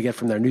revenues they get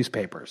from their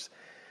newspapers.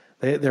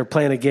 They're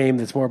playing a game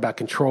that's more about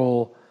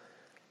control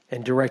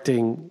and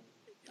directing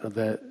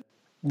the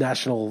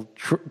national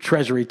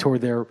treasury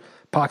toward their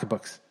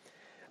pocketbooks.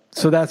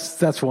 So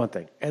that's one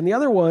thing. And the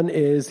other one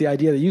is the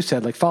idea that you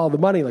said, like follow the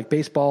money, like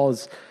baseball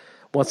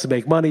wants to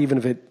make money, even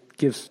if it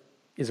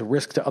is a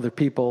risk to other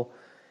people.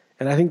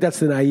 And I think that's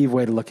the naive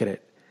way to look at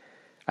it.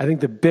 I think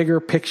the bigger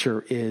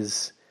picture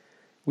is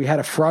we had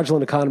a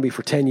fraudulent economy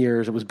for 10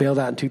 years. It was bailed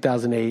out in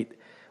 2008.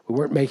 We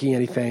weren't making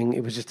anything.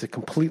 It was just a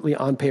completely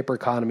on paper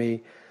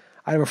economy.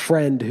 I have a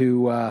friend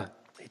who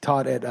he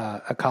taught at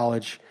a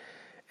college,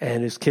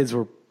 and his kids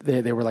were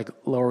they were like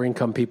lower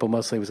income people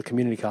mostly. It was a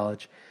community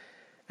college.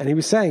 And he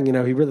was saying, he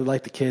really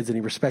liked the kids and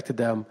he respected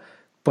them,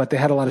 but they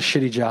had a lot of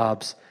shitty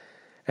jobs.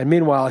 And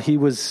meanwhile, he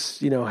was,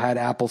 had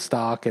Apple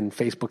stock and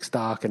Facebook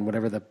stock and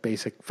whatever the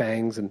basic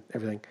fangs and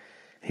everything.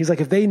 He's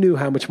like, if they knew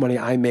how much money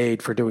I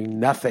made for doing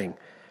nothing,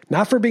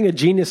 not for being a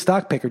genius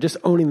stock picker, just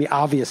owning the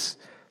obvious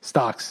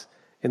stocks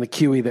in the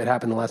QE that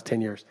happened in the last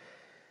 10 years,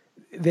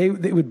 they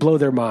would blow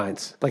their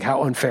minds, like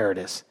how unfair it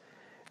is.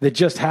 That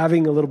just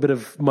having a little bit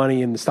of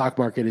money in the stock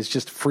market is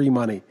just free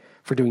money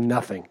for doing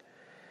nothing.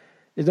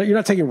 You're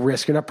not taking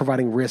risk. You're not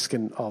providing risk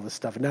and all this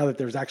stuff. And now that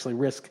there's actually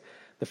risk,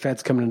 the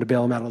Fed's coming in to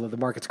bail them out, although the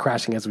market's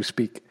crashing as we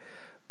speak.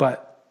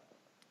 But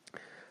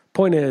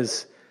point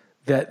is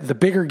that the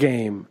bigger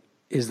game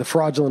is the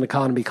fraudulent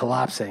economy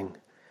collapsing,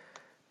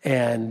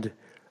 and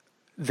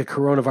the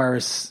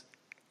coronavirus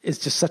is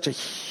just such a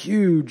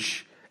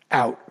huge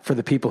out for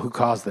the people who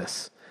caused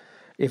this.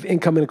 If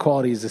income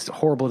inequality is as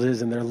horrible as it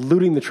is, and they're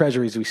looting the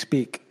treasury as we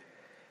speak,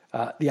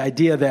 the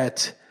idea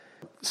that,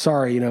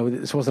 sorry,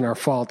 this wasn't our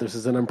fault. This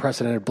is an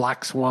unprecedented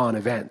black swan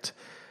event.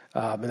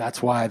 And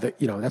that's why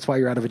that's why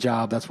you're out of a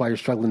job. That's why you're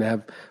struggling to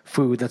have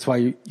food. That's why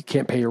you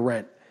can't pay your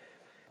rent.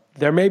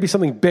 There may be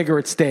something bigger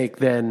at stake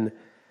than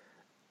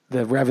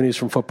the revenues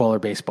from football or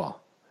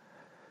baseball.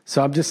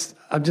 So I'm just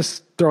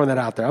throwing that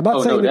out there. I'm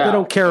not saying that they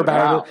don't care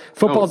about it.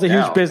 Football's a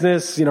huge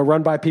business,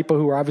 run by people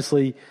who are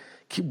obviously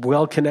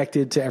well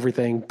connected to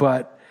everything,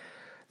 but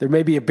there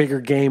may be a bigger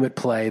game at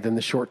play than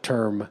the short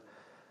term,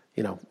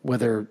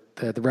 whether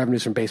the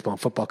revenues from baseball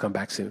and football come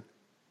back soon.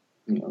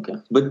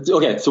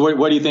 Okay. So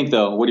what do you think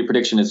though? What do you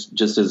prediction is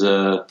just as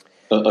a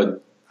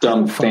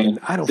dumb fan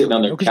sitting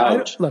on their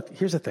couch? Look,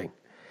 here's the thing.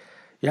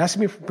 You're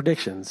asking me for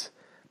predictions,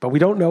 but we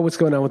don't know what's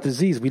going on with the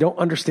disease. We don't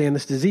understand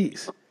this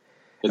disease.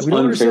 It's we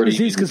don't understand the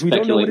disease because we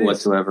don't know what it is.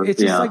 Whatsoever.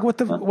 It's just like, what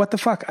the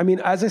fuck? I mean,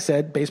 as I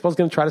said, baseball's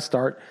going to try to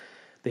start.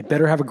 They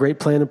better have a great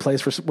plan in place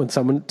for when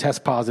someone tests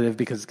positive,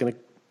 because it's going to,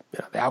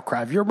 the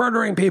outcry of, you're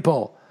murdering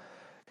people.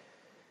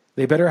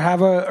 They better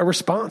have a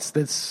response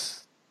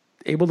that's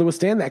able to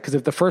withstand that. Because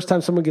if the first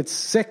time someone gets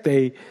sick,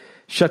 they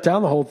shut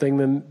down the whole thing,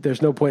 then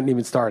there's no point in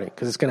even starting,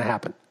 because it's going to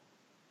happen.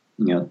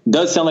 Yeah, it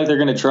does sound like they're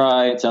going to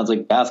try. It sounds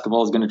like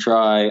basketball is going to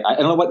try. I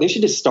don't know what they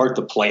should just start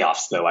the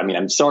playoffs though. I mean,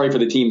 I'm sorry for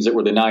the teams that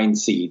were the 9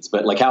 seeds,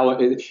 but like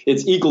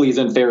it's equally as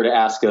unfair to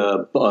ask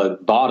a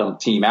bottom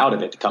team out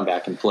of it to come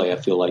back and play. I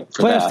feel like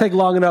playoffs take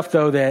long enough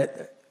though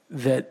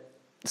that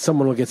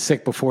someone will get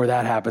sick before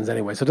that happens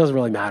anyway. So it doesn't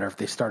really matter if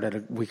they start at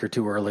a week or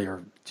two early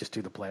or just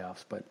do the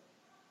playoffs. But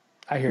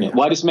I hear you.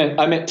 Well,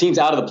 I meant teams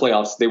out of the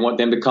playoffs. They want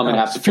them to come and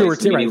have to fewer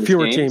play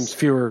fewer teams,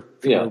 fewer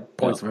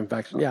points of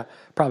infection. Yeah,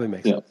 probably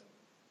makes sense.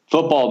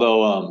 Football,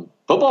 though,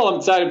 I'm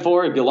excited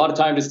for. It'd be a lot of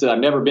time I've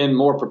never been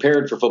more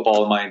prepared for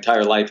football in my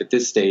entire life at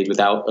this stage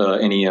without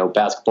any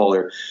basketball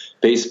or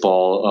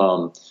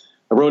baseball.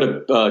 I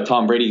wrote a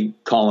Tom Brady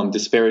column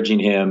disparaging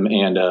him,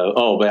 and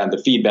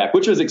the feedback,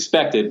 which was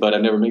expected, but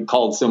I've never been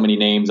called so many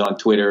names on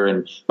Twitter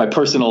and my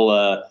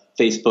personal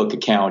Facebook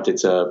account.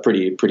 It's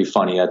pretty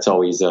funny. That's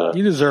always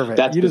you deserve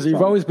it.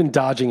 You've always been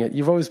dodging it.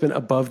 You've always been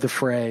above the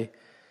fray,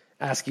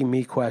 asking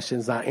me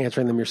questions, not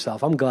answering them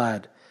yourself. I'm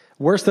glad.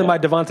 Worse than my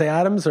Devontae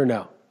Adams, or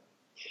no?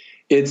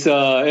 It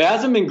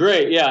hasn't been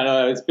great. Yeah,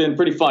 no, it's been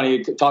pretty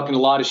funny, talking a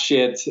lot of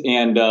shit.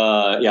 And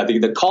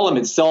the column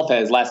itself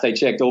has, last I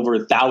checked, over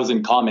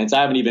 1,000 comments.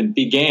 I haven't even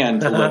began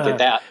to look at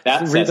that.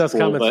 Read those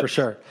comments for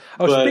sure.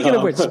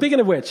 Speaking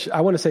of which,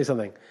 I want to say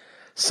something.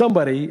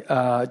 Somebody,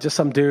 just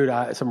some dude,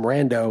 some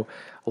rando,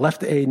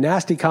 left a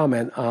nasty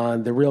comment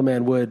on the Real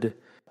Man Wood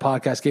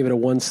podcast, gave it a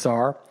 1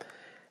 star.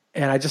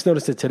 And I just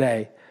noticed it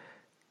today.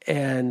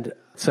 And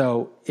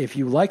so if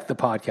you like the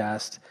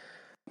podcast,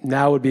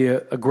 now would be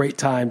a great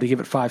time to give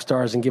it 5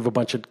 stars and give a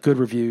bunch of good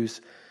reviews,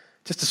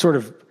 just to sort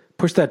of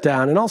push that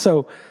down. And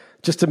also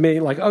just to me,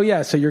 like, oh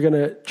yeah, so you're going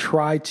to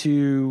try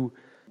to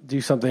do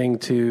something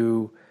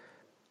to,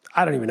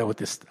 I don't even know what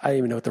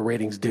the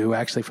ratings do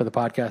actually for the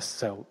podcast.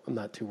 So I'm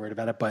not too worried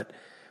about it, but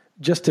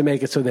just to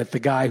make it so that the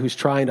guy who's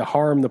trying to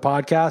harm the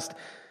podcast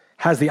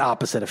has the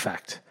opposite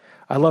effect.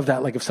 I love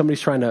that. Like if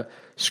somebody's trying to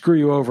screw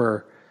you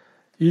over,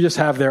 you just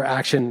have their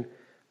action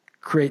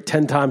create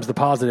 10 times the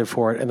positive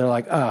for it. And they're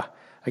like,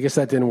 I guess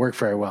that didn't work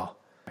very well.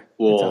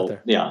 Well,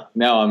 yeah.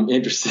 Now I'm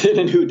interested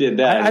in who did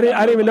that. I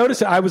didn't even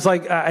notice it. I was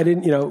like, I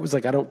didn't, it was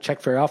like, I don't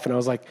check very often. I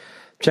was like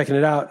checking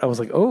it out. I was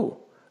like, oh,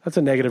 that's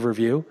a negative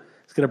review.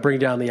 It's going to bring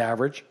down the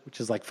average, which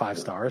is like 5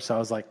 stars. So I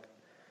was like,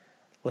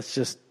 let's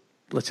just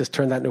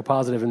turn that into a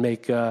positive and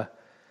make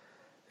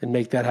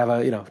that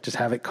have just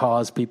have it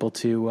cause people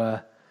to,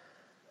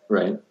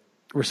 right.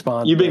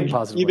 Respond. You've been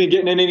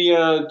getting in any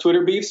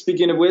Twitter beef,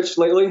 speaking of which,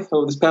 lately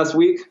over this past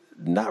week?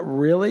 Not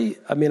really.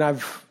 I mean,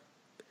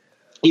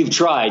 You've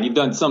tried to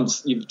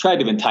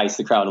entice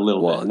the crowd a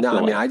little bit. No, I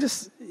mean, I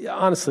just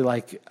honestly,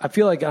 like, I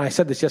feel like, and I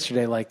said this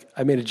yesterday, like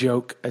I made a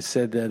joke. I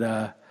said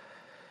that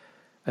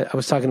I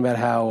was talking about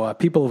how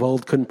people of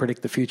old couldn't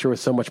predict the future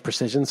with so much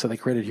precision, so they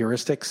created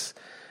heuristics,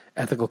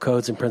 ethical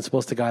codes, and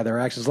principles to guide their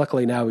actions.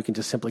 Luckily, now we can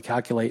just simply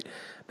calculate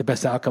the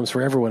best outcomes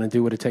for everyone and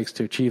do what it takes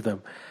to achieve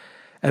them.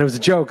 And it was a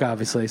joke,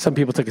 obviously. Some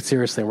people took it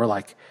seriously and were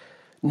like,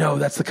 no,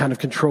 that's the kind of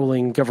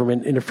controlling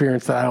government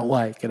interference that I don't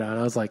like. And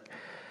I was like,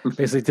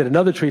 basically did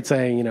another tweet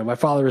saying, my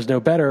followers know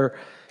better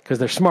because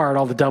they're smart.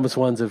 All the dumbest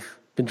ones have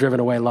been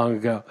driven away long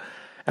ago.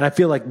 And I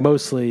feel like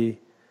most of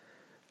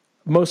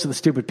the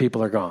stupid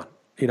people are gone.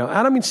 I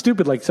don't mean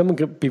stupid, like someone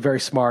could be very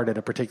smart at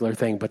a particular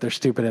thing, but they're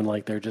stupid and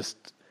like they're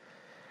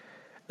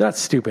not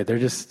stupid. They're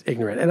just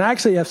ignorant. And I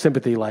actually have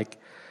sympathy. Like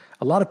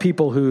a lot of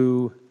people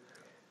who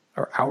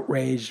are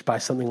outraged by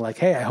something like,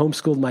 hey, I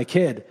homeschooled my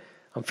kid.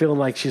 I'm feeling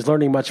like she's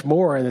learning much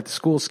more and that the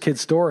school's kid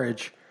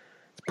storage,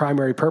 its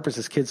primary purpose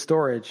is kid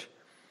storage.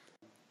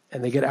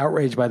 And they get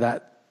outraged by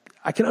that.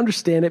 I can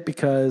understand it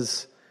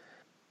because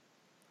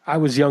I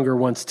was younger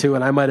once too.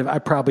 And I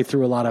probably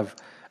threw a lot of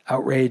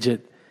outrage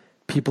at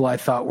people I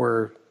thought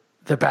were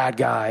the bad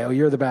guy. Oh,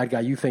 you're the bad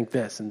guy. You think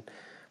this. And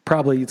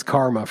probably it's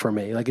karma for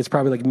me. Like it's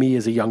probably like me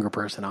as a younger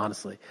person,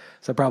 honestly.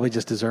 So I probably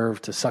just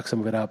deserve to suck some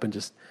of it up and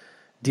just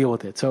deal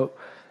with it. So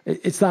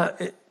it's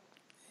not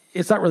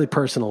really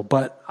personal,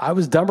 but I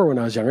was dumber when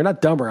I was younger.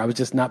 Not dumber. I was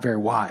just not very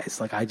wise.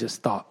 Like I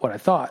just thought what I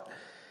thought.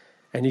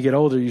 And you get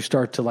older, you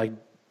start to like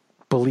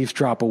beliefs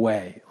drop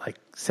away, like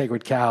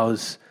sacred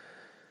cows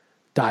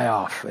die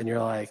off. And you're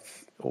like,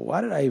 well,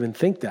 why did I even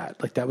think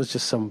that? Like that was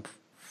just some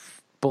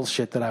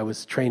bullshit that I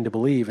was trained to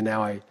believe. And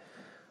now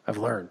I've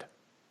learned.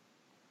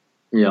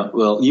 Yeah.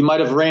 Well, you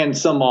might've ran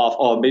some off.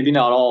 Oh, maybe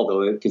not all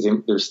though, because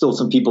there's still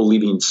some people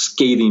leaving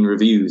scathing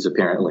reviews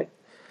apparently.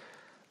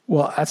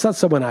 Well, that's not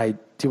someone I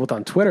deal with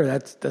on Twitter.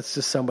 That's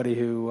just somebody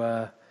who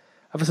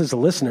obviously is a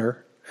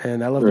listener,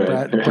 and I love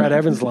the Brad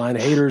Evans line: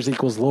 "Haters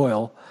equals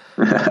loyal."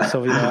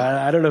 So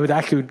I don't know who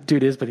that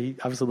dude is, but he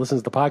obviously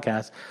listens to the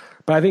podcast.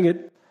 But I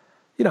think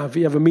if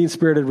you have a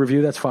mean-spirited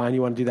review, that's fine.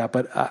 You want to do that,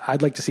 but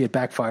I'd like to see it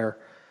backfire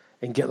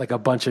and get like a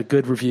bunch of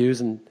good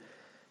reviews and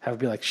have it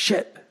be like,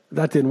 "Shit,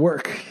 that didn't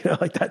work."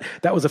 Like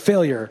that was a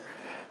failure.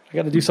 I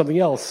got to do something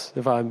else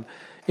if I'm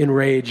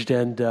enraged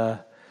and.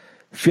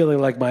 Feeling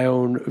like my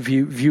own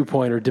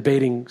viewpoint or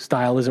debating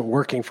style isn't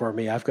working for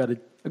me. I've got to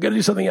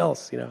do something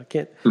else. I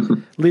can't.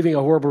 Leaving a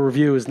horrible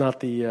review is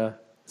not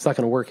it's not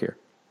going to work here.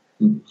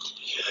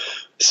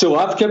 So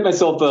I've kept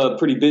myself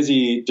pretty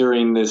busy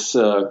during this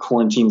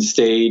quarantine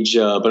stage,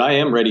 but I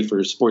am ready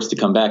for sports to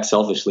come back.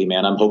 Selfishly,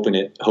 man, I'm hoping.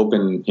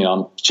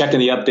 I'm checking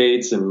the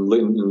updates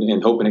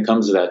and hoping it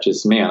comes to that.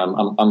 Just man,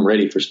 I'm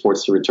ready for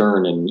sports to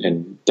return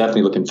and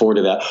definitely looking forward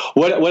to that.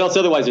 What else?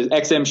 Otherwise, there's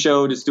XM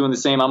show just doing the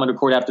same. I'm going to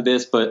record after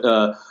this,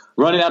 but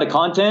running out of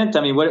content.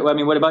 I mean,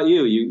 what about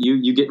you?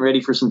 You getting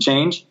ready for some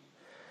change?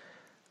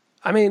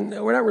 I mean,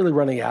 we're not really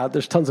running out.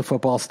 There's tons of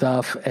football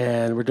stuff,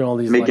 and we're doing all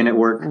these making it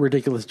work,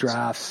 ridiculous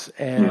drafts.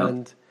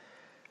 And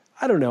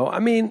I don't know. I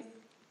mean,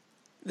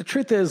 the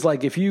truth is,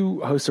 like, if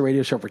you host a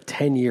radio show for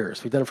 10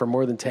 years, we've done it for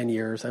more than 10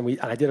 years, and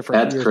I did it for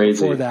 8 years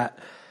crazy. Before that.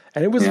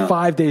 And it was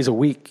 5 days a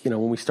week.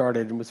 When we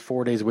started, it was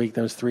 4 days a week.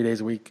 Then it was 3 days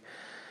a week.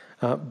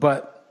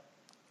 But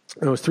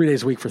it was 3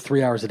 days a week for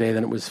 3 hours a day.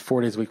 Then it was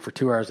 4 days a week for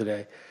 2 hours a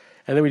day.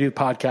 And then we do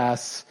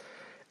podcasts.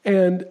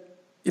 And,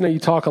 you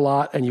talk a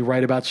lot and you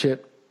write about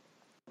shit.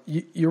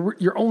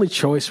 Your only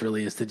choice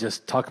really is to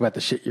just talk about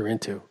the shit you're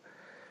into.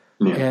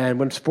 Yeah. And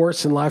when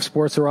sports and live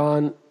sports are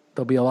on,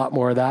 there'll be a lot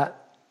more of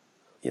that.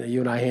 you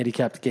and I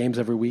handicap the games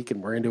every week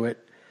and we're into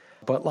it.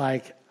 But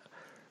like,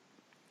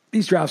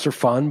 these drafts are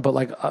fun, but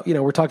like,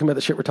 we're talking about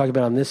the shit we're talking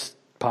about on this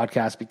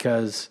podcast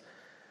because,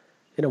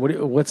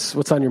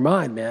 what's on your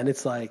mind, man?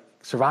 It's like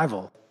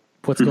survival.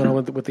 What's going on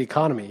with the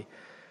economy?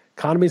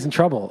 Economy's in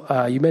trouble.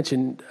 You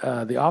mentioned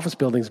the office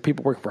buildings,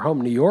 people working from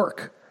home. New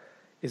York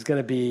is going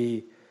to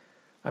be,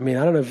 I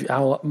don't know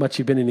how much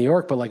you've been in New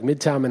York, but like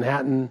Midtown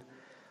Manhattan,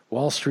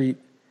 Wall Street,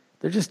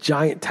 they're just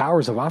giant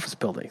towers of office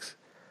buildings.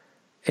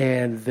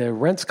 And the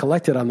rents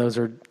collected on those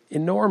are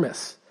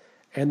enormous.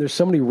 And there's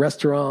so many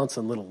restaurants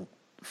and little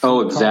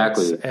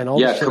exactly. And all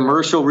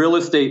commercial real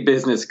estate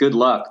business. Good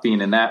luck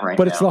being in that right now.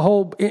 But it's an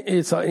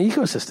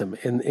ecosystem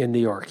in New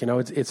York.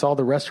 It's all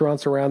the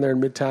restaurants around there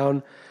in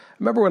Midtown. I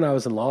remember when I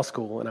was in law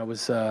school and I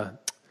was, I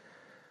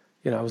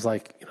was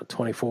like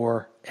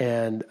 24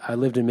 and I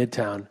lived in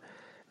Midtown,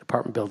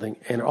 apartment building,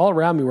 and all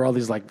around me were all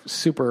these like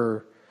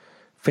super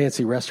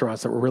fancy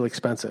restaurants that were really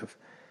expensive.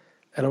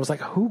 And I was like,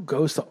 who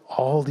goes to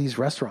all these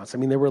restaurants?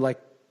 There were like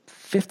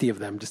 50 of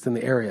them just in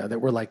the area that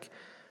were like,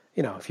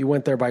 if you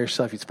went there by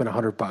yourself, you'd spend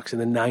 $100 in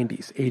the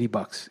 90s,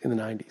 $80 in the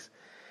 90s.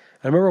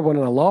 I remember when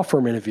in a law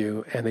firm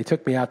interview and they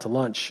took me out to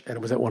lunch and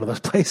it was at one of those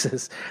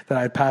places that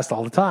I had passed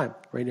all the time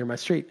right near my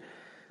street.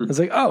 I was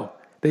like, oh,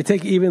 they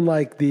take even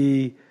like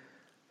the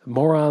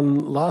moron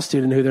law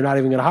student who they're not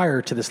even going to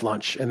hire to this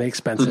lunch and they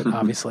expense it,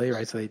 obviously,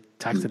 right? So they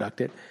tax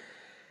deduct it.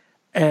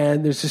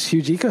 And there's this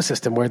huge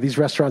ecosystem where these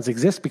restaurants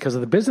exist because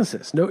of the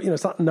businesses. No,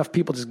 it's not enough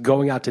people just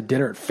going out to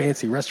dinner at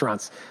fancy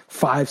restaurants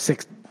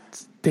 5-6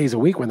 days a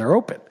week when they're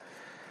open.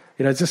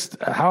 It's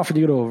just how often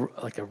do you go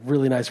to a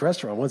really nice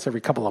restaurant? Once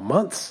every couple of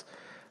months.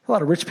 A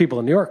lot of rich people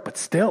in New York, but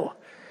still,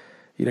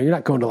 you're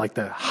not going to like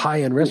the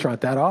high end restaurant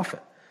that often.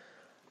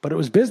 But it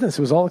was business;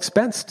 it was all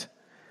expensed,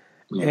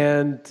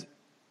 and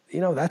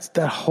that's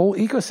that whole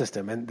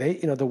ecosystem. And they,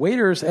 the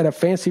waiters at a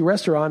fancy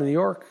restaurant in New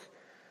York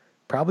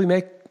probably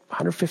make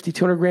 $150,000,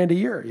 $200,000 a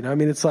year.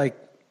 It's like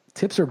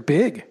tips are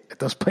big at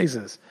those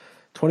places,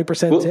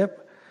 20%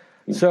 tip.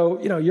 So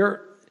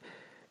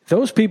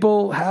those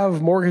people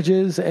have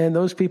mortgages and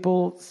those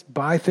people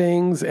buy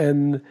things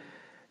and,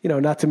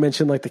 not to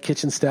mention like the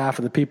kitchen staff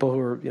and the people who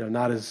are,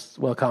 not as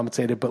well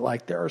compensated, but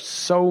like there are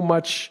so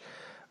much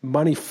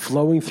money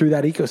flowing through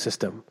that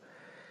ecosystem.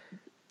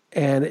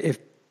 And if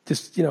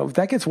this, if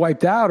that gets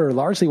wiped out or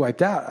largely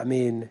wiped out,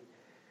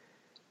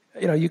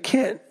 you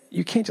can't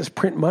just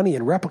print money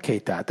and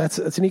replicate that. That's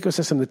an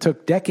ecosystem that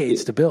took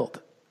decades to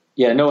build.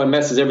 Yeah, no, it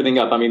messes everything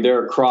up.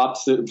 There are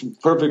crops,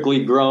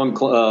 perfectly grown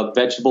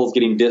vegetables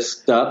getting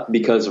disked up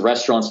because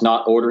restaurants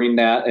not ordering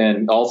that,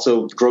 and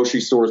also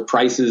grocery stores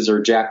prices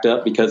are jacked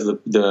up because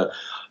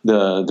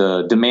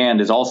the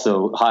demand is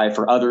also high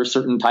for other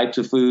certain types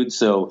of food.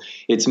 So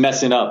it's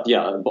messing up,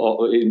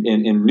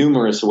 in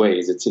numerous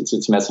ways.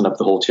 It's messing up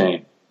the whole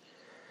chain.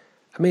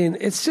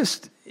 It's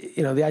just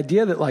the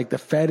idea that like the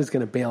Fed is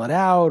going to bail it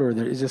out or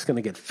is just going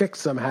to get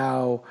fixed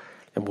somehow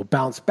and will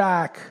bounce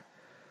back.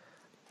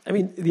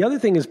 The other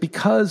thing is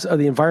because of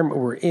the environment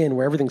we're in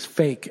where everything's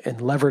fake and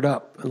levered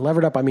up,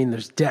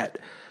 there's debt.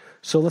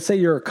 So let's say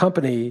you're a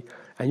company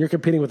and you're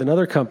competing with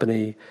another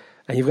company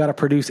and you've got to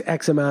produce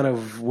X amount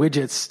of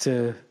widgets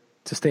to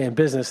stay in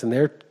business and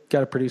they're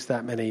got to produce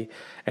that many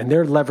and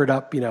they're levered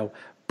up,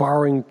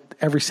 borrowing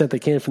every cent they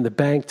can from the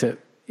bank to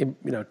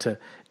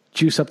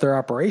juice up their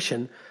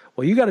operation.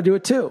 Well, you got to do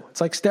it too.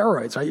 It's like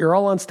steroids, right? You're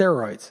all on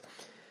steroids.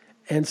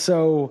 And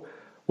so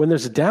when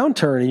there's a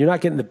downturn and you're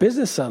not getting the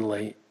business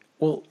suddenly,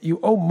 well, you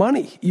owe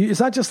money.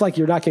 It's not just like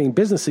you're not getting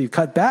business, so you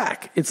cut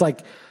back. It's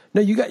like, no,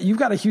 you've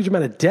got a huge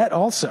amount of debt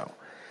also.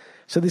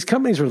 So these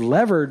companies are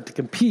levered to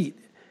compete,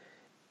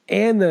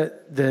 and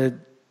the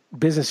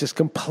business just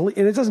and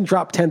it doesn't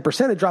drop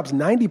 10%, it drops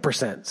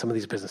 90%, some of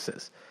these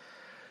businesses.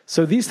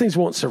 So these things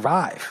won't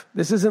survive.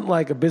 This isn't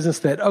like a business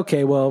that,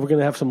 okay, well, we're going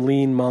to have some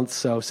lean months,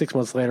 so 6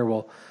 months later,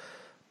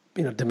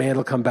 demand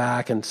will come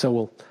back, and so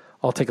we'll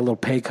all take a little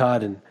pay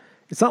cut, and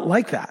it's not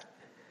like that.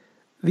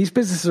 These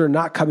businesses are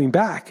not coming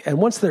back. And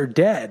once they're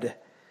dead,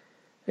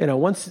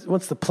 once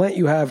the plant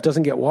you have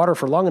doesn't get water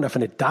for long enough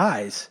and it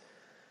dies,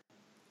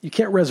 you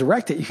can't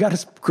resurrect it. You got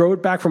to grow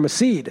it back from a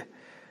seed.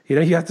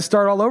 You have to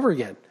start all over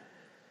again.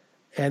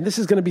 And this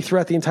is going to be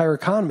throughout the entire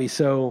economy.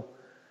 So,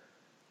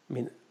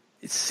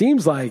 it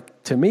seems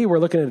like to me we're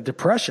looking at a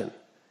depression.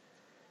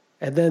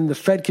 And then the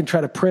Fed can try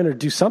to print or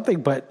do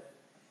something, but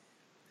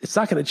it's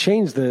not going to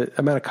change the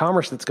amount of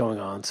commerce that's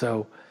going on.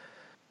 So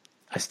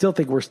I still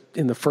think we're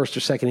in the first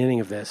or second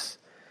inning of this.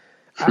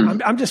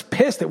 I'm just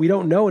pissed that we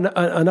don't know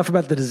enough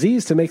about the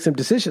disease to make some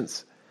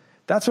decisions.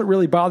 That's what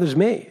really bothers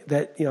me,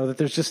 that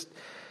there's just,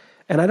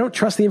 and I don't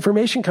trust the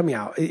information coming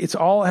out. It's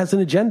all has an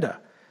agenda.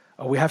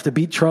 Oh, we have to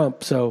beat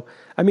Trump. So,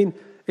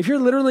 if you're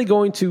literally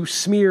going to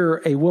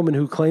smear a woman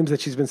who claims that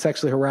she's been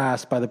sexually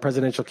harassed by the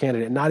presidential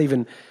candidate, and not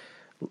even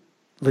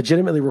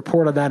legitimately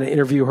report on that and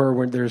interview her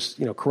when there's,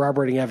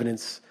 corroborating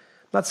evidence.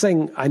 I'm not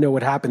saying I know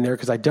what happened there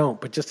because I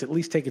don't, but just at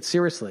least take it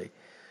seriously.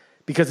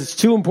 Because it's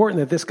too important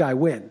that this guy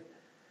win,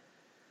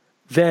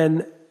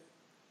 then,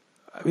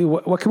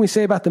 what can we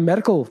say about the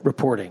medical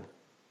reporting?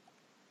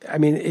 I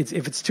mean,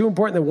 if it's too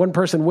important that one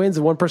person wins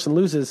and one person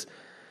loses,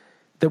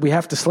 that we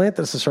have to slant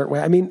this a certain way.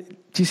 I mean,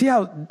 do you see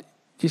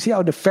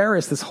how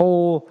nefarious this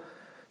whole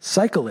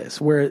cycle is?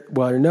 Where,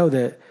 well, no,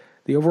 the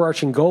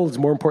overarching goal is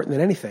more important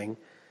than anything,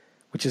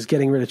 which is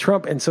getting rid of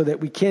Trump, and so that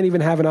we can't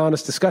even have an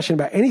honest discussion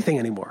about anything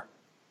anymore.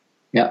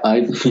 Yeah,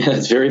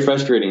 it's very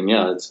frustrating.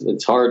 Yeah,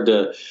 it's hard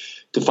to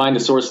find a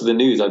source of the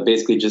news. I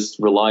basically just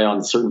rely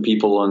on certain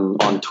people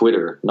on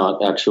Twitter,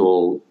 not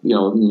actual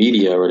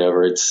media or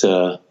whatever. It's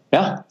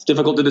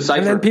difficult to decipher.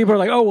 And then people are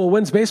like, oh, well,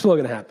 when's baseball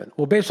going to happen?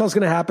 Well, baseball's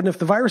going to happen if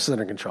the virus is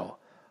under control.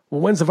 Well,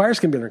 when's the virus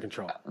going to be under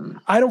control?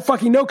 I don't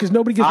fucking know because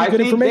nobody gives me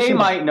good information. I think they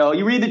might know.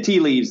 You read the tea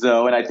leaves,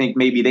 though, and I think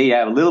maybe they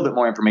have a little bit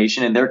more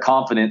information, and they're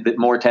confident that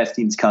more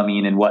testing's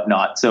coming and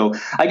whatnot. So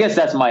I guess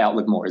that's my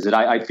outlook more, is that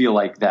I feel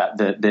like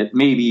that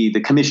maybe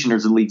the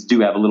commissioners and leagues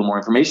do have a little more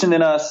information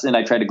than us, and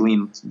I try to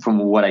glean from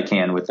what I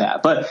can with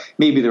that. But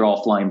maybe they're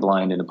all flying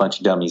blind and a bunch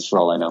of dummies for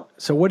all I know.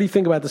 So what do you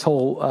think about this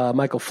whole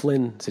Michael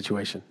Flynn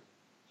situation?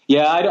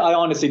 Yeah, I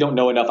honestly don't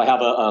know enough. I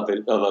have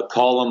a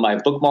column I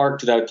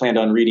bookmarked that I planned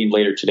on reading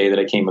later today that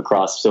I came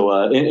across.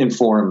 So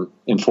inform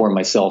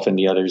myself and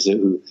the others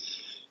who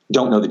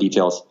don't know the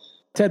details.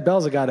 Ted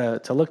Bell's a guy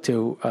to look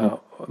to.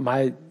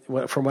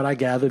 From what I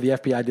gather, the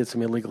FBI did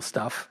some illegal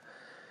stuff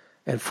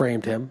and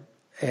framed him.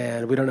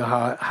 And we don't know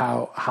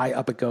how high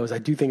up it goes. I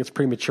do think it's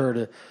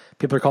premature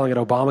people are calling it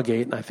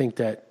Obamagate. And I think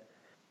that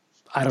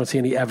I don't see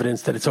any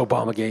evidence that it's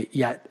Obamagate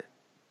yet.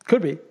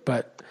 Could be,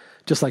 but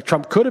just like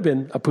Trump could have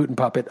been a Putin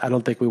puppet, I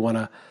don't think we want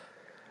to.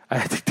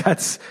 I think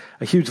that's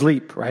a huge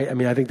leap, right? I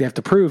mean, I think they have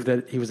to prove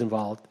that he was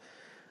involved.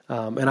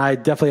 And I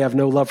definitely have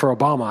no love for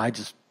Obama.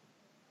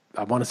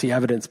 I want to see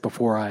evidence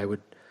before I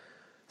would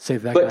say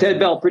that. But Ted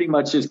Bell pretty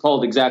much is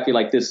called exactly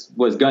like this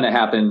was going to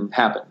happen,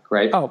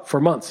 right? Oh, for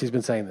months he's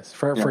been saying this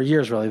for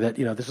years, really. That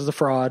this was a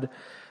fraud.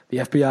 The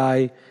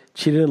FBI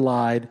cheated and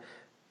lied.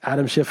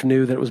 Adam Schiff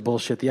knew that it was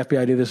bullshit. The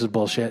FBI knew this was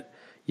bullshit.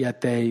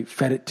 Yet they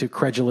fed it to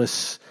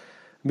credulous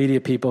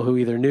media people who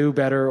either knew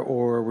better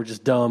or were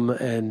just dumb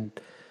and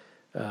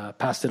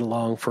passed it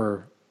along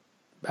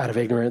out of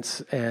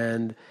ignorance.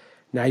 And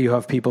now you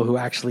have people who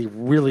actually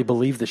really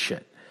believe the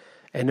shit.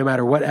 And no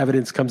matter what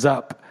evidence comes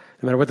up,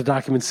 no matter what the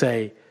documents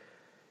say,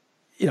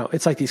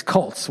 it's like these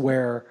cults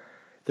where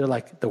they're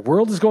like, the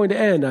world is going to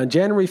end on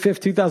January 5th,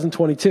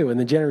 2022. And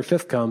then January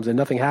 5th comes and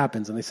nothing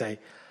happens. And they say,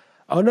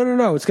 oh,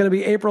 no, it's going to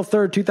be April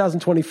 3rd,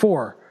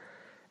 2024.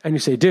 And you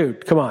say,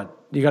 dude, come on.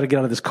 You got to get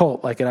out of this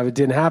cult. Like it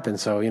didn't happen.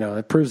 So,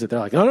 it proves it. They're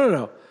like,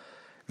 no.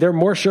 They're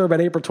more sure about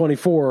April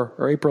 24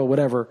 or April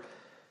whatever,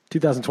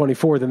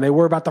 2024 than they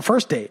were about the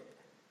first date.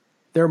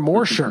 They're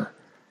more sure.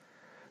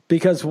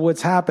 Because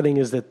what's happening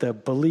is that the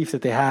belief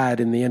that they had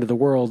in the end of the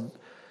world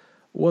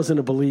wasn't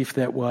a belief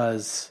that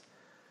was,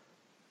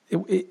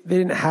 they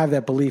didn't have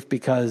that belief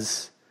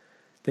because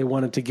they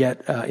wanted to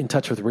get in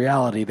touch with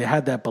reality. They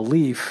had that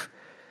belief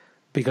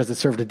because it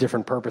served a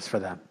different purpose for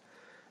them.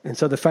 And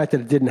so the fact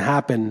that it didn't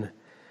happen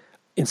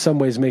in some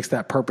ways makes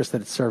that purpose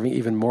that it's serving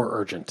even more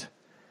urgent.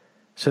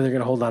 So they're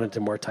going to hold on to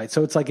it more tight.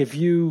 So it's like if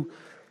you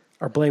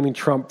are blaming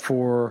Trump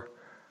for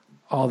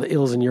all the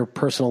ills in your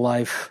personal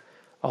life,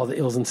 all the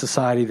ills in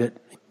society, that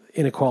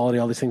inequality,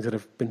 all these things that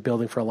have been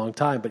building for a long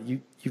time, but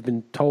you've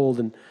been told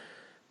and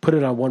put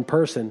it on one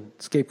person,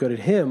 scapegoated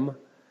him,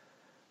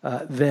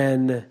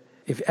 then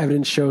if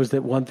evidence shows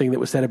that one thing that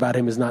was said about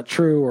him is not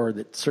true or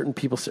that certain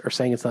people are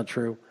saying it's not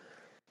true,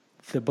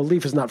 the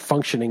belief is not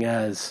functioning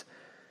as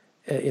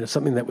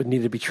something that would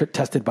need to be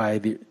tested by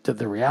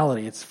the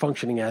reality. It's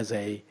functioning as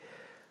a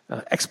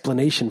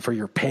explanation for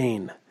your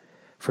pain,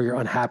 for your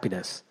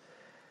unhappiness.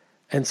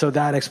 And so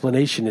that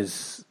explanation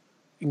is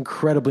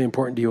incredibly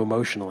important to you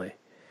emotionally.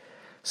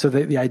 So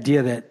the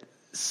idea that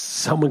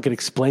someone could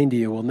explain to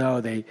you, well, no,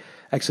 they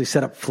actually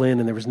set up Flynn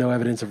and there was no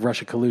evidence of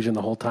Russia collusion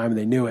the whole time and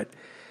they knew it.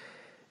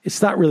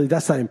 That's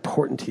not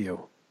important to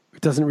you.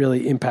 It doesn't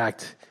really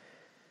impact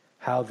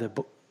how the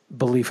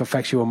belief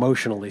affects you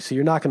emotionally. So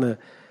you're not going to,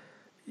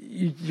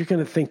 you're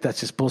going to think that's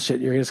just bullshit.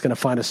 You're just going to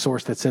find a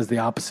source that says the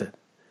opposite.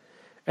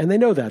 And they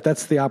know that.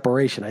 That's the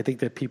operation. I think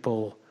that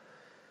people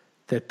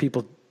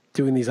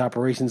doing these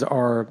operations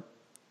are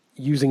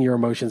using your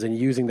emotions and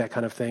using that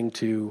kind of thing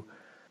to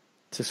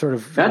sort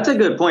of... That's a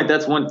good point.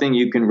 That's one thing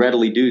you can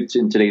readily do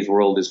in today's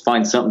world is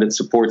find something that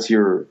supports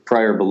your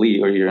prior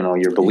belief or your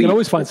belief. You can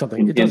always find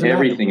something. In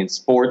everything, in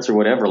sports or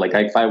whatever. Like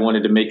if I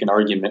wanted to make an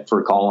argument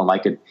for a column, I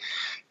could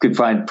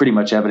find pretty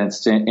much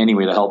evidence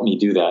anyway to help me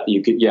do that.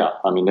 You could, yeah.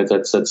 I mean,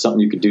 that's something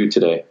you could do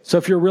today. So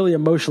if you're really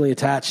emotionally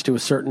attached to a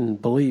certain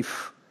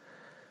belief,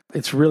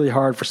 it's really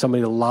hard for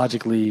somebody to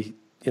logically,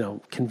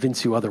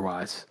 convince you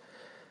otherwise.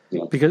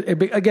 Yeah. Because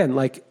again,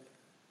 I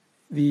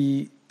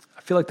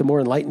feel like the more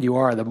enlightened you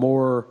are, the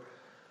more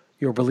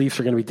your beliefs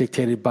are going to be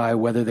dictated by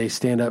whether they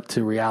stand up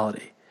to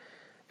reality.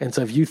 And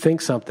so if you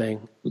think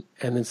something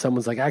and then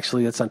someone's like,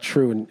 actually, that's not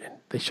true, and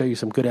they show you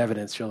some good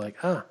evidence, you're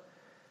like, I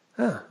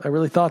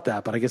really thought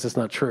that, but I guess it's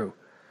not true.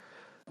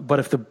 But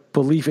if the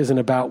belief isn't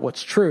about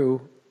what's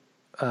true,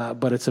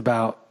 but it's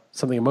about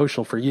something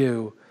emotional for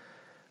you,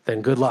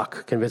 then good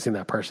luck convincing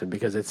that person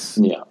because it's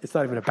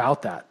not even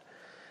about that.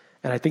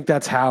 And I think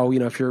that's how,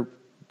 if you're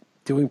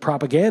doing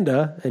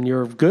propaganda and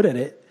you're good at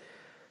it,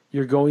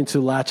 you're going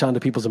to latch onto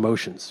people's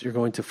emotions. You're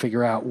going to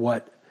figure out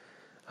what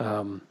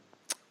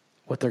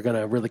they're going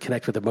to really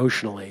connect with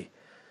emotionally.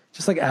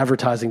 Just like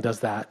advertising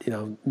does that.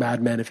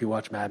 Mad Men, if you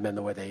watch Mad Men,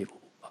 the way they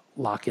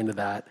lock into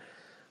that,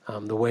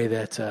 the way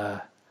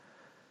that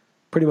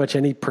pretty much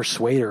any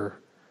persuader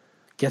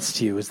gets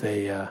to you is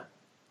they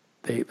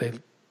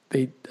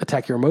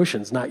attack your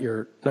emotions, not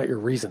your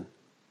reason.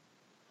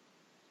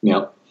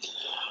 Yeah.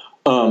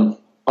 All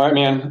right,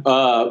 man.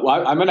 I'm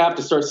going to have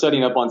to start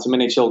setting up on some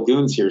NHL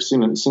goons here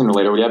sooner or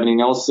later. Do you have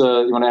anything else you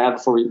want to add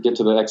before we get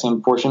to the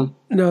XM portion?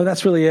 No,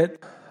 that's really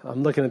it.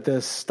 I'm looking at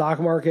this. Stock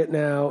market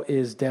now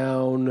is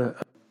down.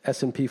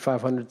 S&P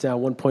 500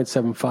 down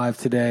 1.75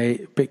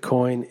 today.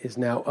 Bitcoin is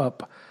now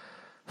up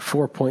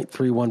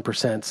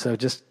 4.31%. So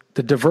just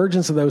the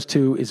divergence of those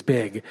two is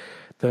big.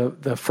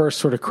 The first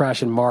sort of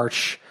crash in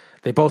March,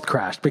 they both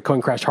crashed.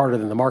 Bitcoin crashed harder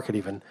than the market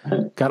even.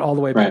 Got all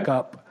the way back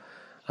up.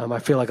 I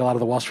feel like a lot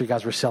of the Wall Street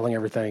guys were selling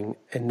everything,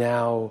 and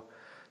now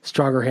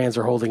stronger hands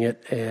are holding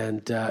it.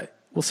 And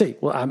we'll see.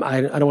 Well,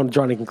 I don't want to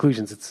draw any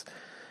conclusions. It's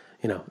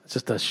it's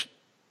just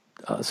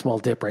a small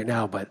dip right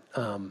now, but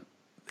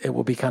it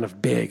will be kind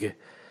of big.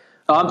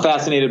 I'm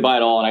fascinated by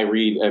it all, and I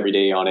read every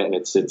day on it, and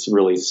it's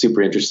really super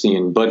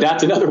interesting. But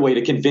that's another way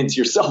to convince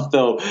yourself,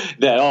 though,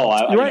 that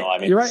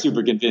I'm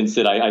super convinced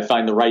that I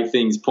find the right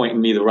things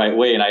pointing me the right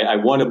way, and I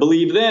want to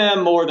believe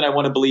them more than I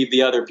want to believe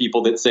the other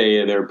people that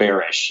say they're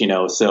bearish.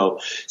 So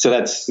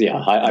that's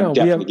I'm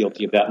definitely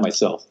guilty of that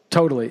myself.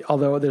 Totally.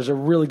 Although there's a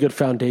really good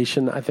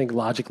foundation, I think,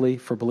 logically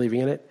for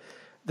believing in it.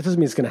 That doesn't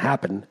mean it's going to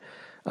happen.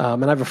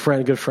 And I have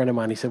a good friend of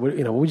mine. He said, what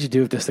would you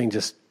do if this thing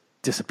just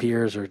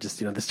disappears or just,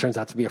 this turns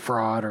out to be a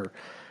fraud or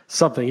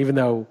something, even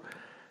though,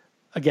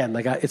 again,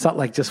 it's not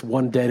like just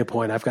one data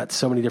point. I've got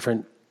so many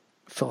different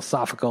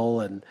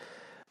philosophical and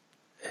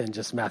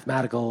just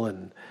mathematical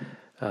and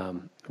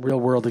real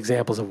world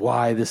examples of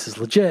why this is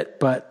legit.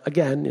 But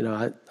again,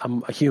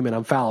 I'm a human,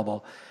 I'm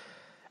fallible.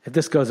 If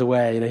this goes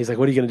away, he's like,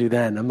 what are you going to do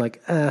then? I'm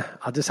like,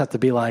 I'll just have to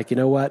be like, you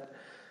know what?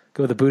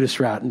 Go the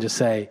Buddhist route and just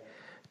say,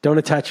 don't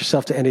attach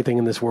yourself to anything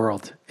in this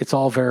world. It's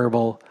all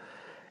variable.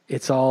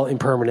 It's all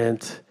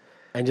impermanent.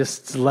 And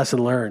just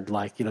lesson learned,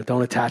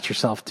 don't attach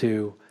yourself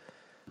to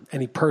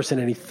any person,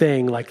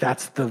 anything.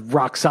 That's the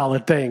rock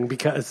solid thing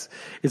because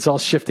it's all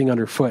shifting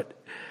underfoot.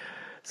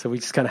 So we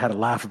just kind of had a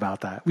laugh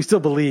about that. We still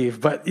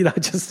believe, but,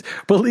 just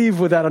believe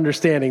with that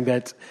understanding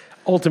that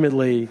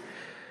ultimately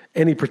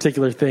any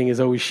particular thing is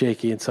always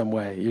shaky in some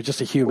way. You're just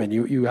a human.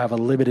 You have a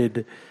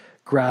limited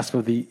grasp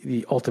of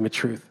the ultimate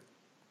truth.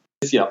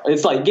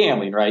 It's like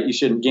gambling, right? You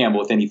shouldn't gamble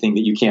with anything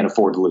that you can't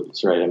afford to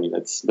lose, right? I mean,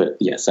 but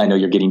yes, I know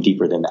you're getting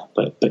deeper than that,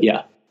 but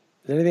yeah. Is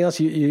there anything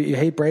else you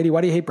hate Brady? Why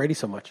do you hate Brady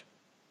so much?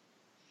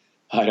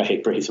 I don't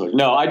hate Brady so much.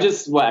 No,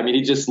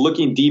 he's just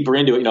looking deeper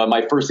into it.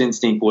 My first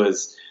instinct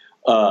was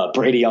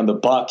Brady on the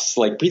Bucks.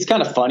 He's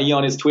kind of funny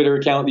on his Twitter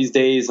account these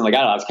days, and I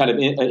don't know, I was kind of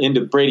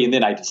into Brady, and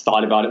then I just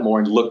thought about it more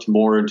and looked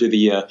more into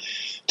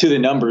the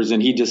numbers,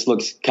 and he just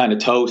looks kind of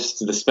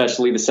toast,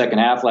 especially the second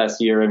half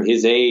last year of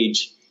his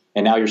age.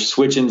 And now you're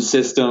switching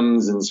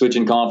systems and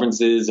switching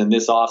conferences, and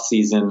this off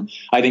season,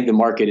 I think the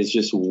market is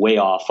just way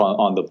off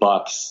on the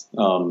Bucks.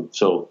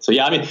 So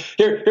yeah, I mean,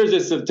 here's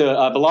just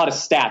I have a lot of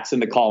stats in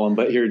the column,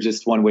 but here's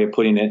just one way of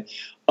putting it.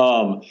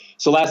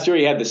 So last year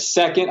he had the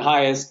second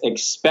highest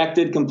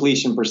expected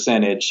completion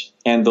percentage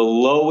and the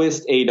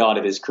lowest ADOT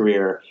of his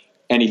career,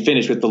 and he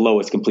finished with the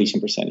lowest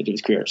completion percentage of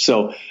his career.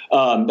 So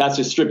that's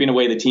just stripping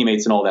away the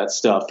teammates and all that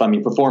stuff. I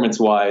mean, performance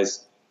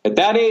wise, at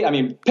that age, I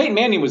mean, Peyton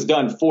Manning was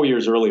done 4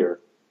 years earlier.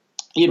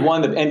 He had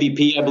won the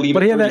MVP, I believe.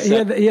 But he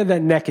had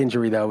that neck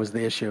injury, though, was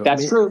the issue.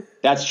 That's true.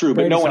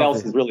 But no one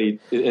else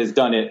has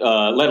done it,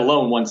 let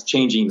alone once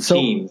changing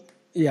teams.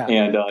 Yeah.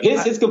 And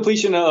his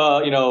completion,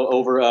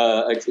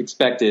 over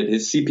expected,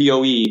 his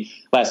CPOE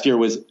last year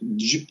was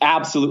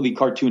absolutely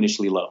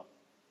cartoonishly low.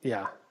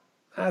 Yeah.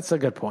 That's a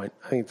good point.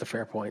 I think it's a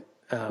fair point.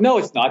 No,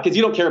 it's not, because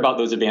you don't care about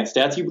those advanced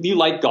stats. You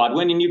like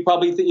Godwin, and you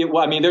probably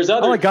there's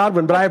other. I like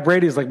Godwin, but I have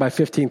Brady as my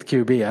 15th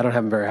QB. I don't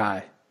have him very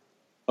high.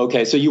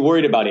 Okay, so you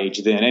worried about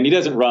age then, and he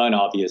doesn't run,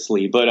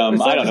 obviously. But I don't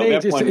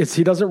know.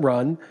 He doesn't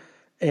run,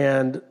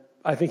 and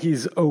I think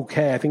he's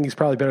okay. I think he's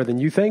probably better than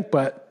you think.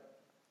 But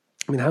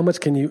I mean, how much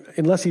can you?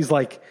 Unless he's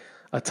like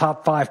a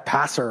top 5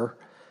 passer.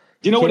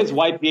 Do you know what his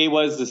YPA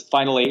was? This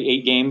final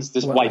eight games.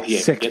 This YPA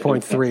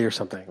 6.3 or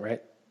something,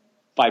 right?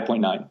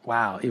 5.9.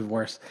 Wow, even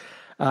worse.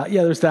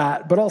 Yeah, there's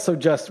that. But also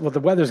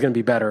the weather's going to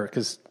be better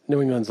because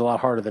New England's a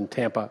lot harder than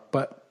Tampa.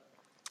 But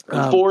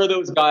 4 of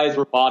those guys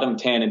were bottom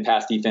 10 in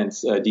pass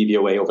defense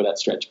DVOA over that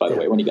stretch, by the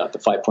way, when he got the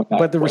 5.9.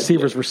 But the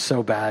receivers were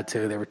so bad,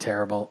 too. They were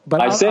terrible.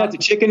 But I said the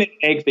chicken and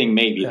egg thing,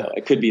 maybe, though.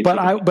 It could be. But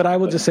I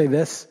will just say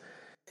this.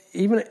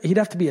 Even he'd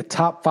have to be a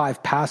top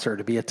 5 passer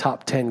to be a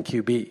top 10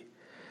 QB.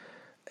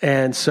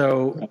 And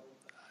so,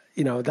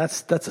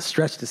 that's a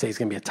stretch to say he's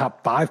going to be a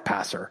top 5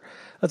 passer.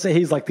 Let's say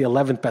he's like the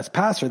 11th best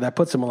passer. That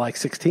puts him at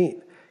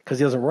 16 because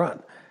he doesn't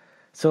run.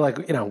 So,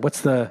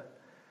 what's the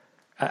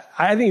 –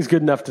 I think he's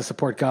good enough to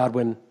support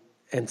Godwin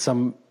and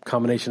some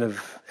combination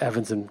of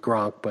Evans and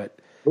Gronk, but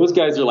those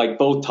guys are like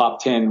both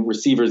top 10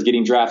 receivers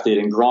getting drafted.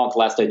 And Gronk,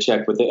 last I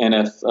checked with the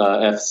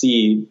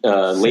NFC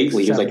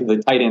lately, he was like the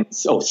tight end.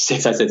 Oh,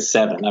 6. I said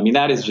 7. I mean,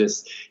 that is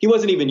just, he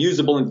wasn't even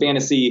usable in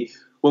fantasy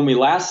when we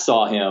last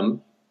saw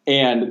him.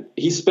 And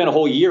he spent a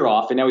whole year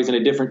off, and now he's in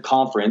a different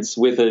conference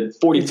with a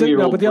 43-year-old.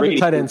 No, but the other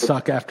tight ends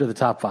suck after the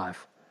top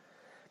 5.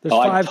 There's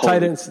 5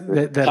 tight ends.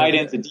 Tight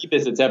ends the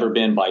deepest it's ever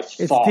been by far.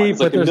 It's deep,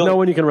 but there's no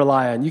one you can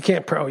rely on. You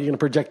can't. You're going to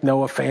project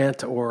Noah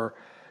Fant or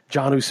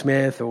Jonnu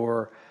Smith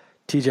or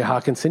T.J.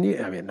 Hawkinson.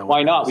 No.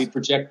 Why not? We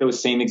project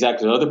those same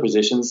exact other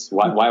positions.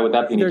 Why would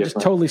that be any different? They're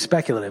just totally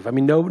speculative.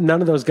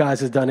 None of those guys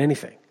has done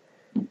anything.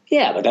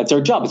 Yeah, but that's our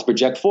job, is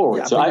project forward.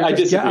 Yeah, so I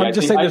disagree. I'm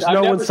just saying there's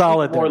no one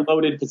solid there. More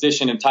loaded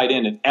position in tight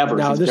end than ever.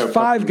 Now, there's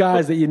 5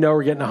 guys that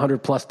are getting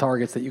 100-plus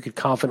targets that you could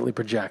confidently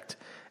project.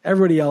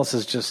 Everybody else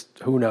is just,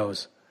 who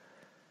knows?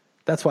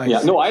 That's why.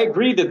 I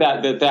agree that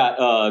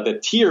the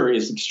tier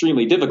is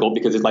extremely difficult,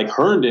 because it's like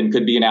Herndon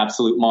could be an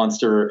absolute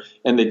monster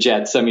in the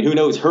Jets. I mean, who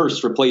knows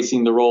Hurst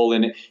replacing the role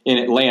in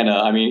Atlanta?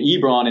 I mean,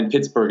 Ebron in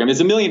Pittsburgh. I mean,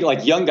 there's a million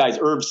like young guys,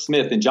 Irv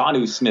Smith and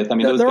Jonnu Smith. I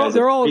mean,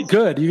 they're all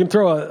good. You can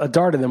throw a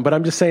dart at them, but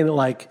I'm just saying that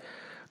like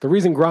the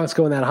reason Gronk's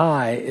going that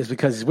high is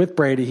because he's with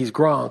Brady. He's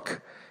Gronk.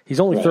 He's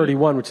only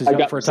 31, which is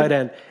young for a tight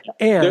end.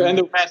 And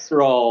the rest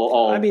are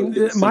all I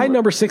mean, my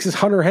number 6 is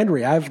Hunter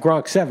Henry. I have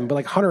Gronk 7, but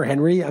like Hunter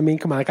Henry, I mean,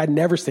 come on, like, guy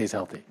never stays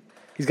healthy.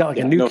 He's got like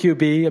a new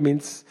QB. I mean,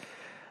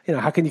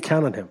 how can you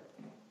count on him?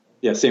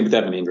 Yeah, same with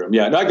Evan Ingram.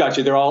 Yeah, no, I got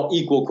you. They're all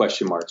equal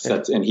question marks.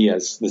 Yeah. And he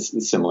has this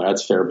similar.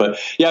 That's fair. But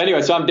yeah,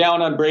 anyway, so I'm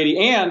down on Brady.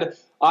 And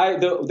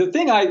the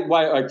thing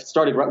why I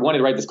wanted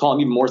to write this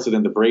column even more so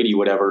than the Brady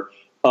whatever,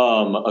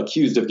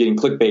 accused of getting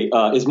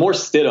clickbait, is more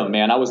Stidham,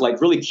 man. I was like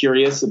really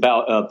curious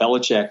about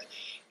Belichick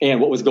and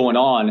what was going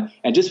on.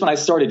 And just when I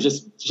started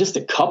just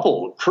a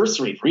couple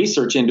cursory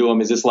research into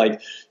him, is just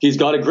like, he's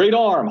got a great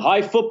arm,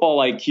 high football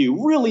IQ,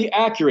 really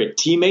accurate.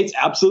 Teammates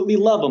absolutely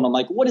love him. I'm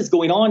like, what is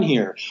going on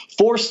here?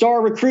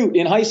 4-star recruit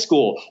in high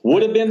school,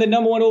 would have been the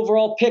number 1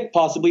 overall pick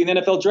possibly in the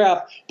NFL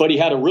draft, but he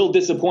had a real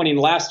disappointing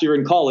last year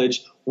in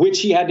college, which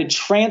he had to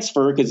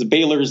transfer because of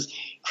Baylor's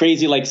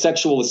crazy like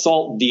sexual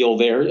assault deal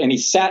there, and he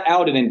sat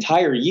out an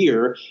entire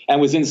year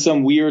and was in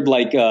some weird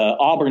like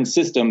Auburn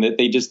system that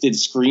they just did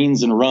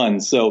screens and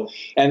runs. So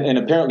and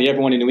apparently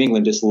everyone in New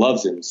England just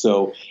loves him.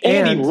 So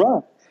and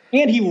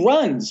he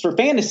runs for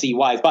fantasy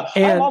wise. But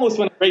I almost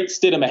want to rate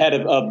Stidham ahead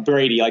of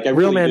Brady. Like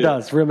Real man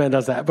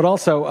does that. But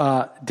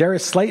also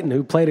Darius Slayton,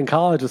 who played in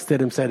college with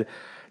Stidham, said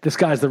this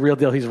guy's the real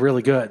deal. He's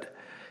really good.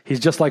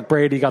 He's just like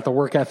Brady. Got the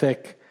work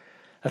ethic.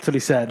 That's what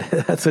he said.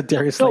 That's what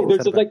Darius Slayton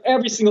said. There's like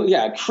every single,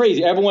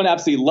 crazy. Everyone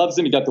absolutely loves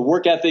him. He got the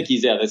work ethic.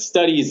 He's at a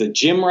study. He's a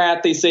gym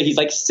rat, they say. He's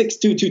like 6'2",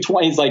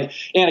 220. He's like,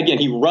 and again,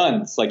 he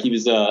runs. Like he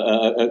was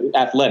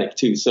athletic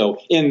too. So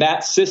in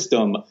that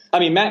system, I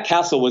mean, Matt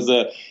Castle was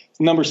the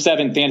number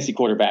 7 fantasy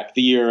quarterback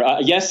the year.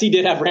 Yes, he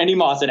did have Randy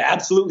Moss. It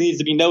absolutely needs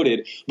to be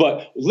noted.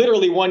 But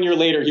literally 1 year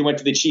later, he went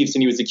to the Chiefs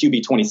and he was the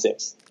QB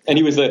 26. And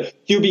he was a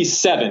QB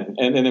 7,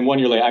 and then 1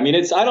 year later. I mean,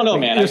 I don't know,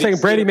 man. You're saying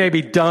Brady may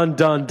be done,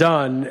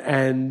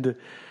 and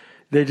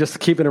they're just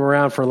keeping him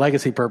around for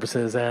legacy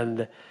purposes.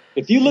 And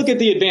if you look at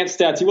the advanced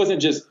stats, he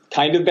wasn't just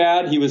kind of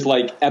bad. He was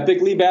like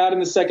epically bad in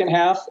the second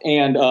half.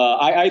 And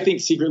I think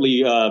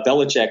secretly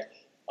Belichick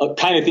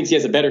kind of thinks he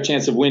has a better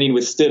chance of winning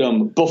with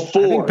Stidham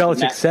before. I think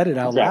Belichick said it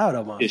out loud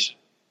almost.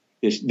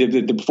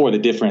 Before the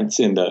difference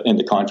in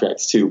the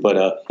contracts too.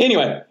 But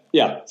anyway,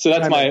 yeah. So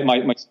that's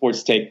my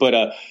sports take.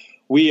 But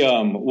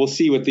we'll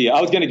see what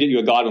I was going to get you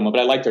a Godwin one, but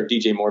I liked our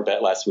DJ Moore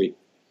bet last week.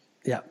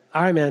 Yeah.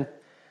 All right, man.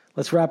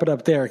 Let's wrap it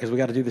up there because we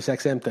got to do this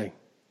XM thing.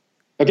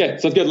 Okay.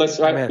 Sounds good.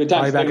 All right. Good time.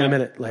 I'll be back in a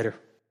minute. Later.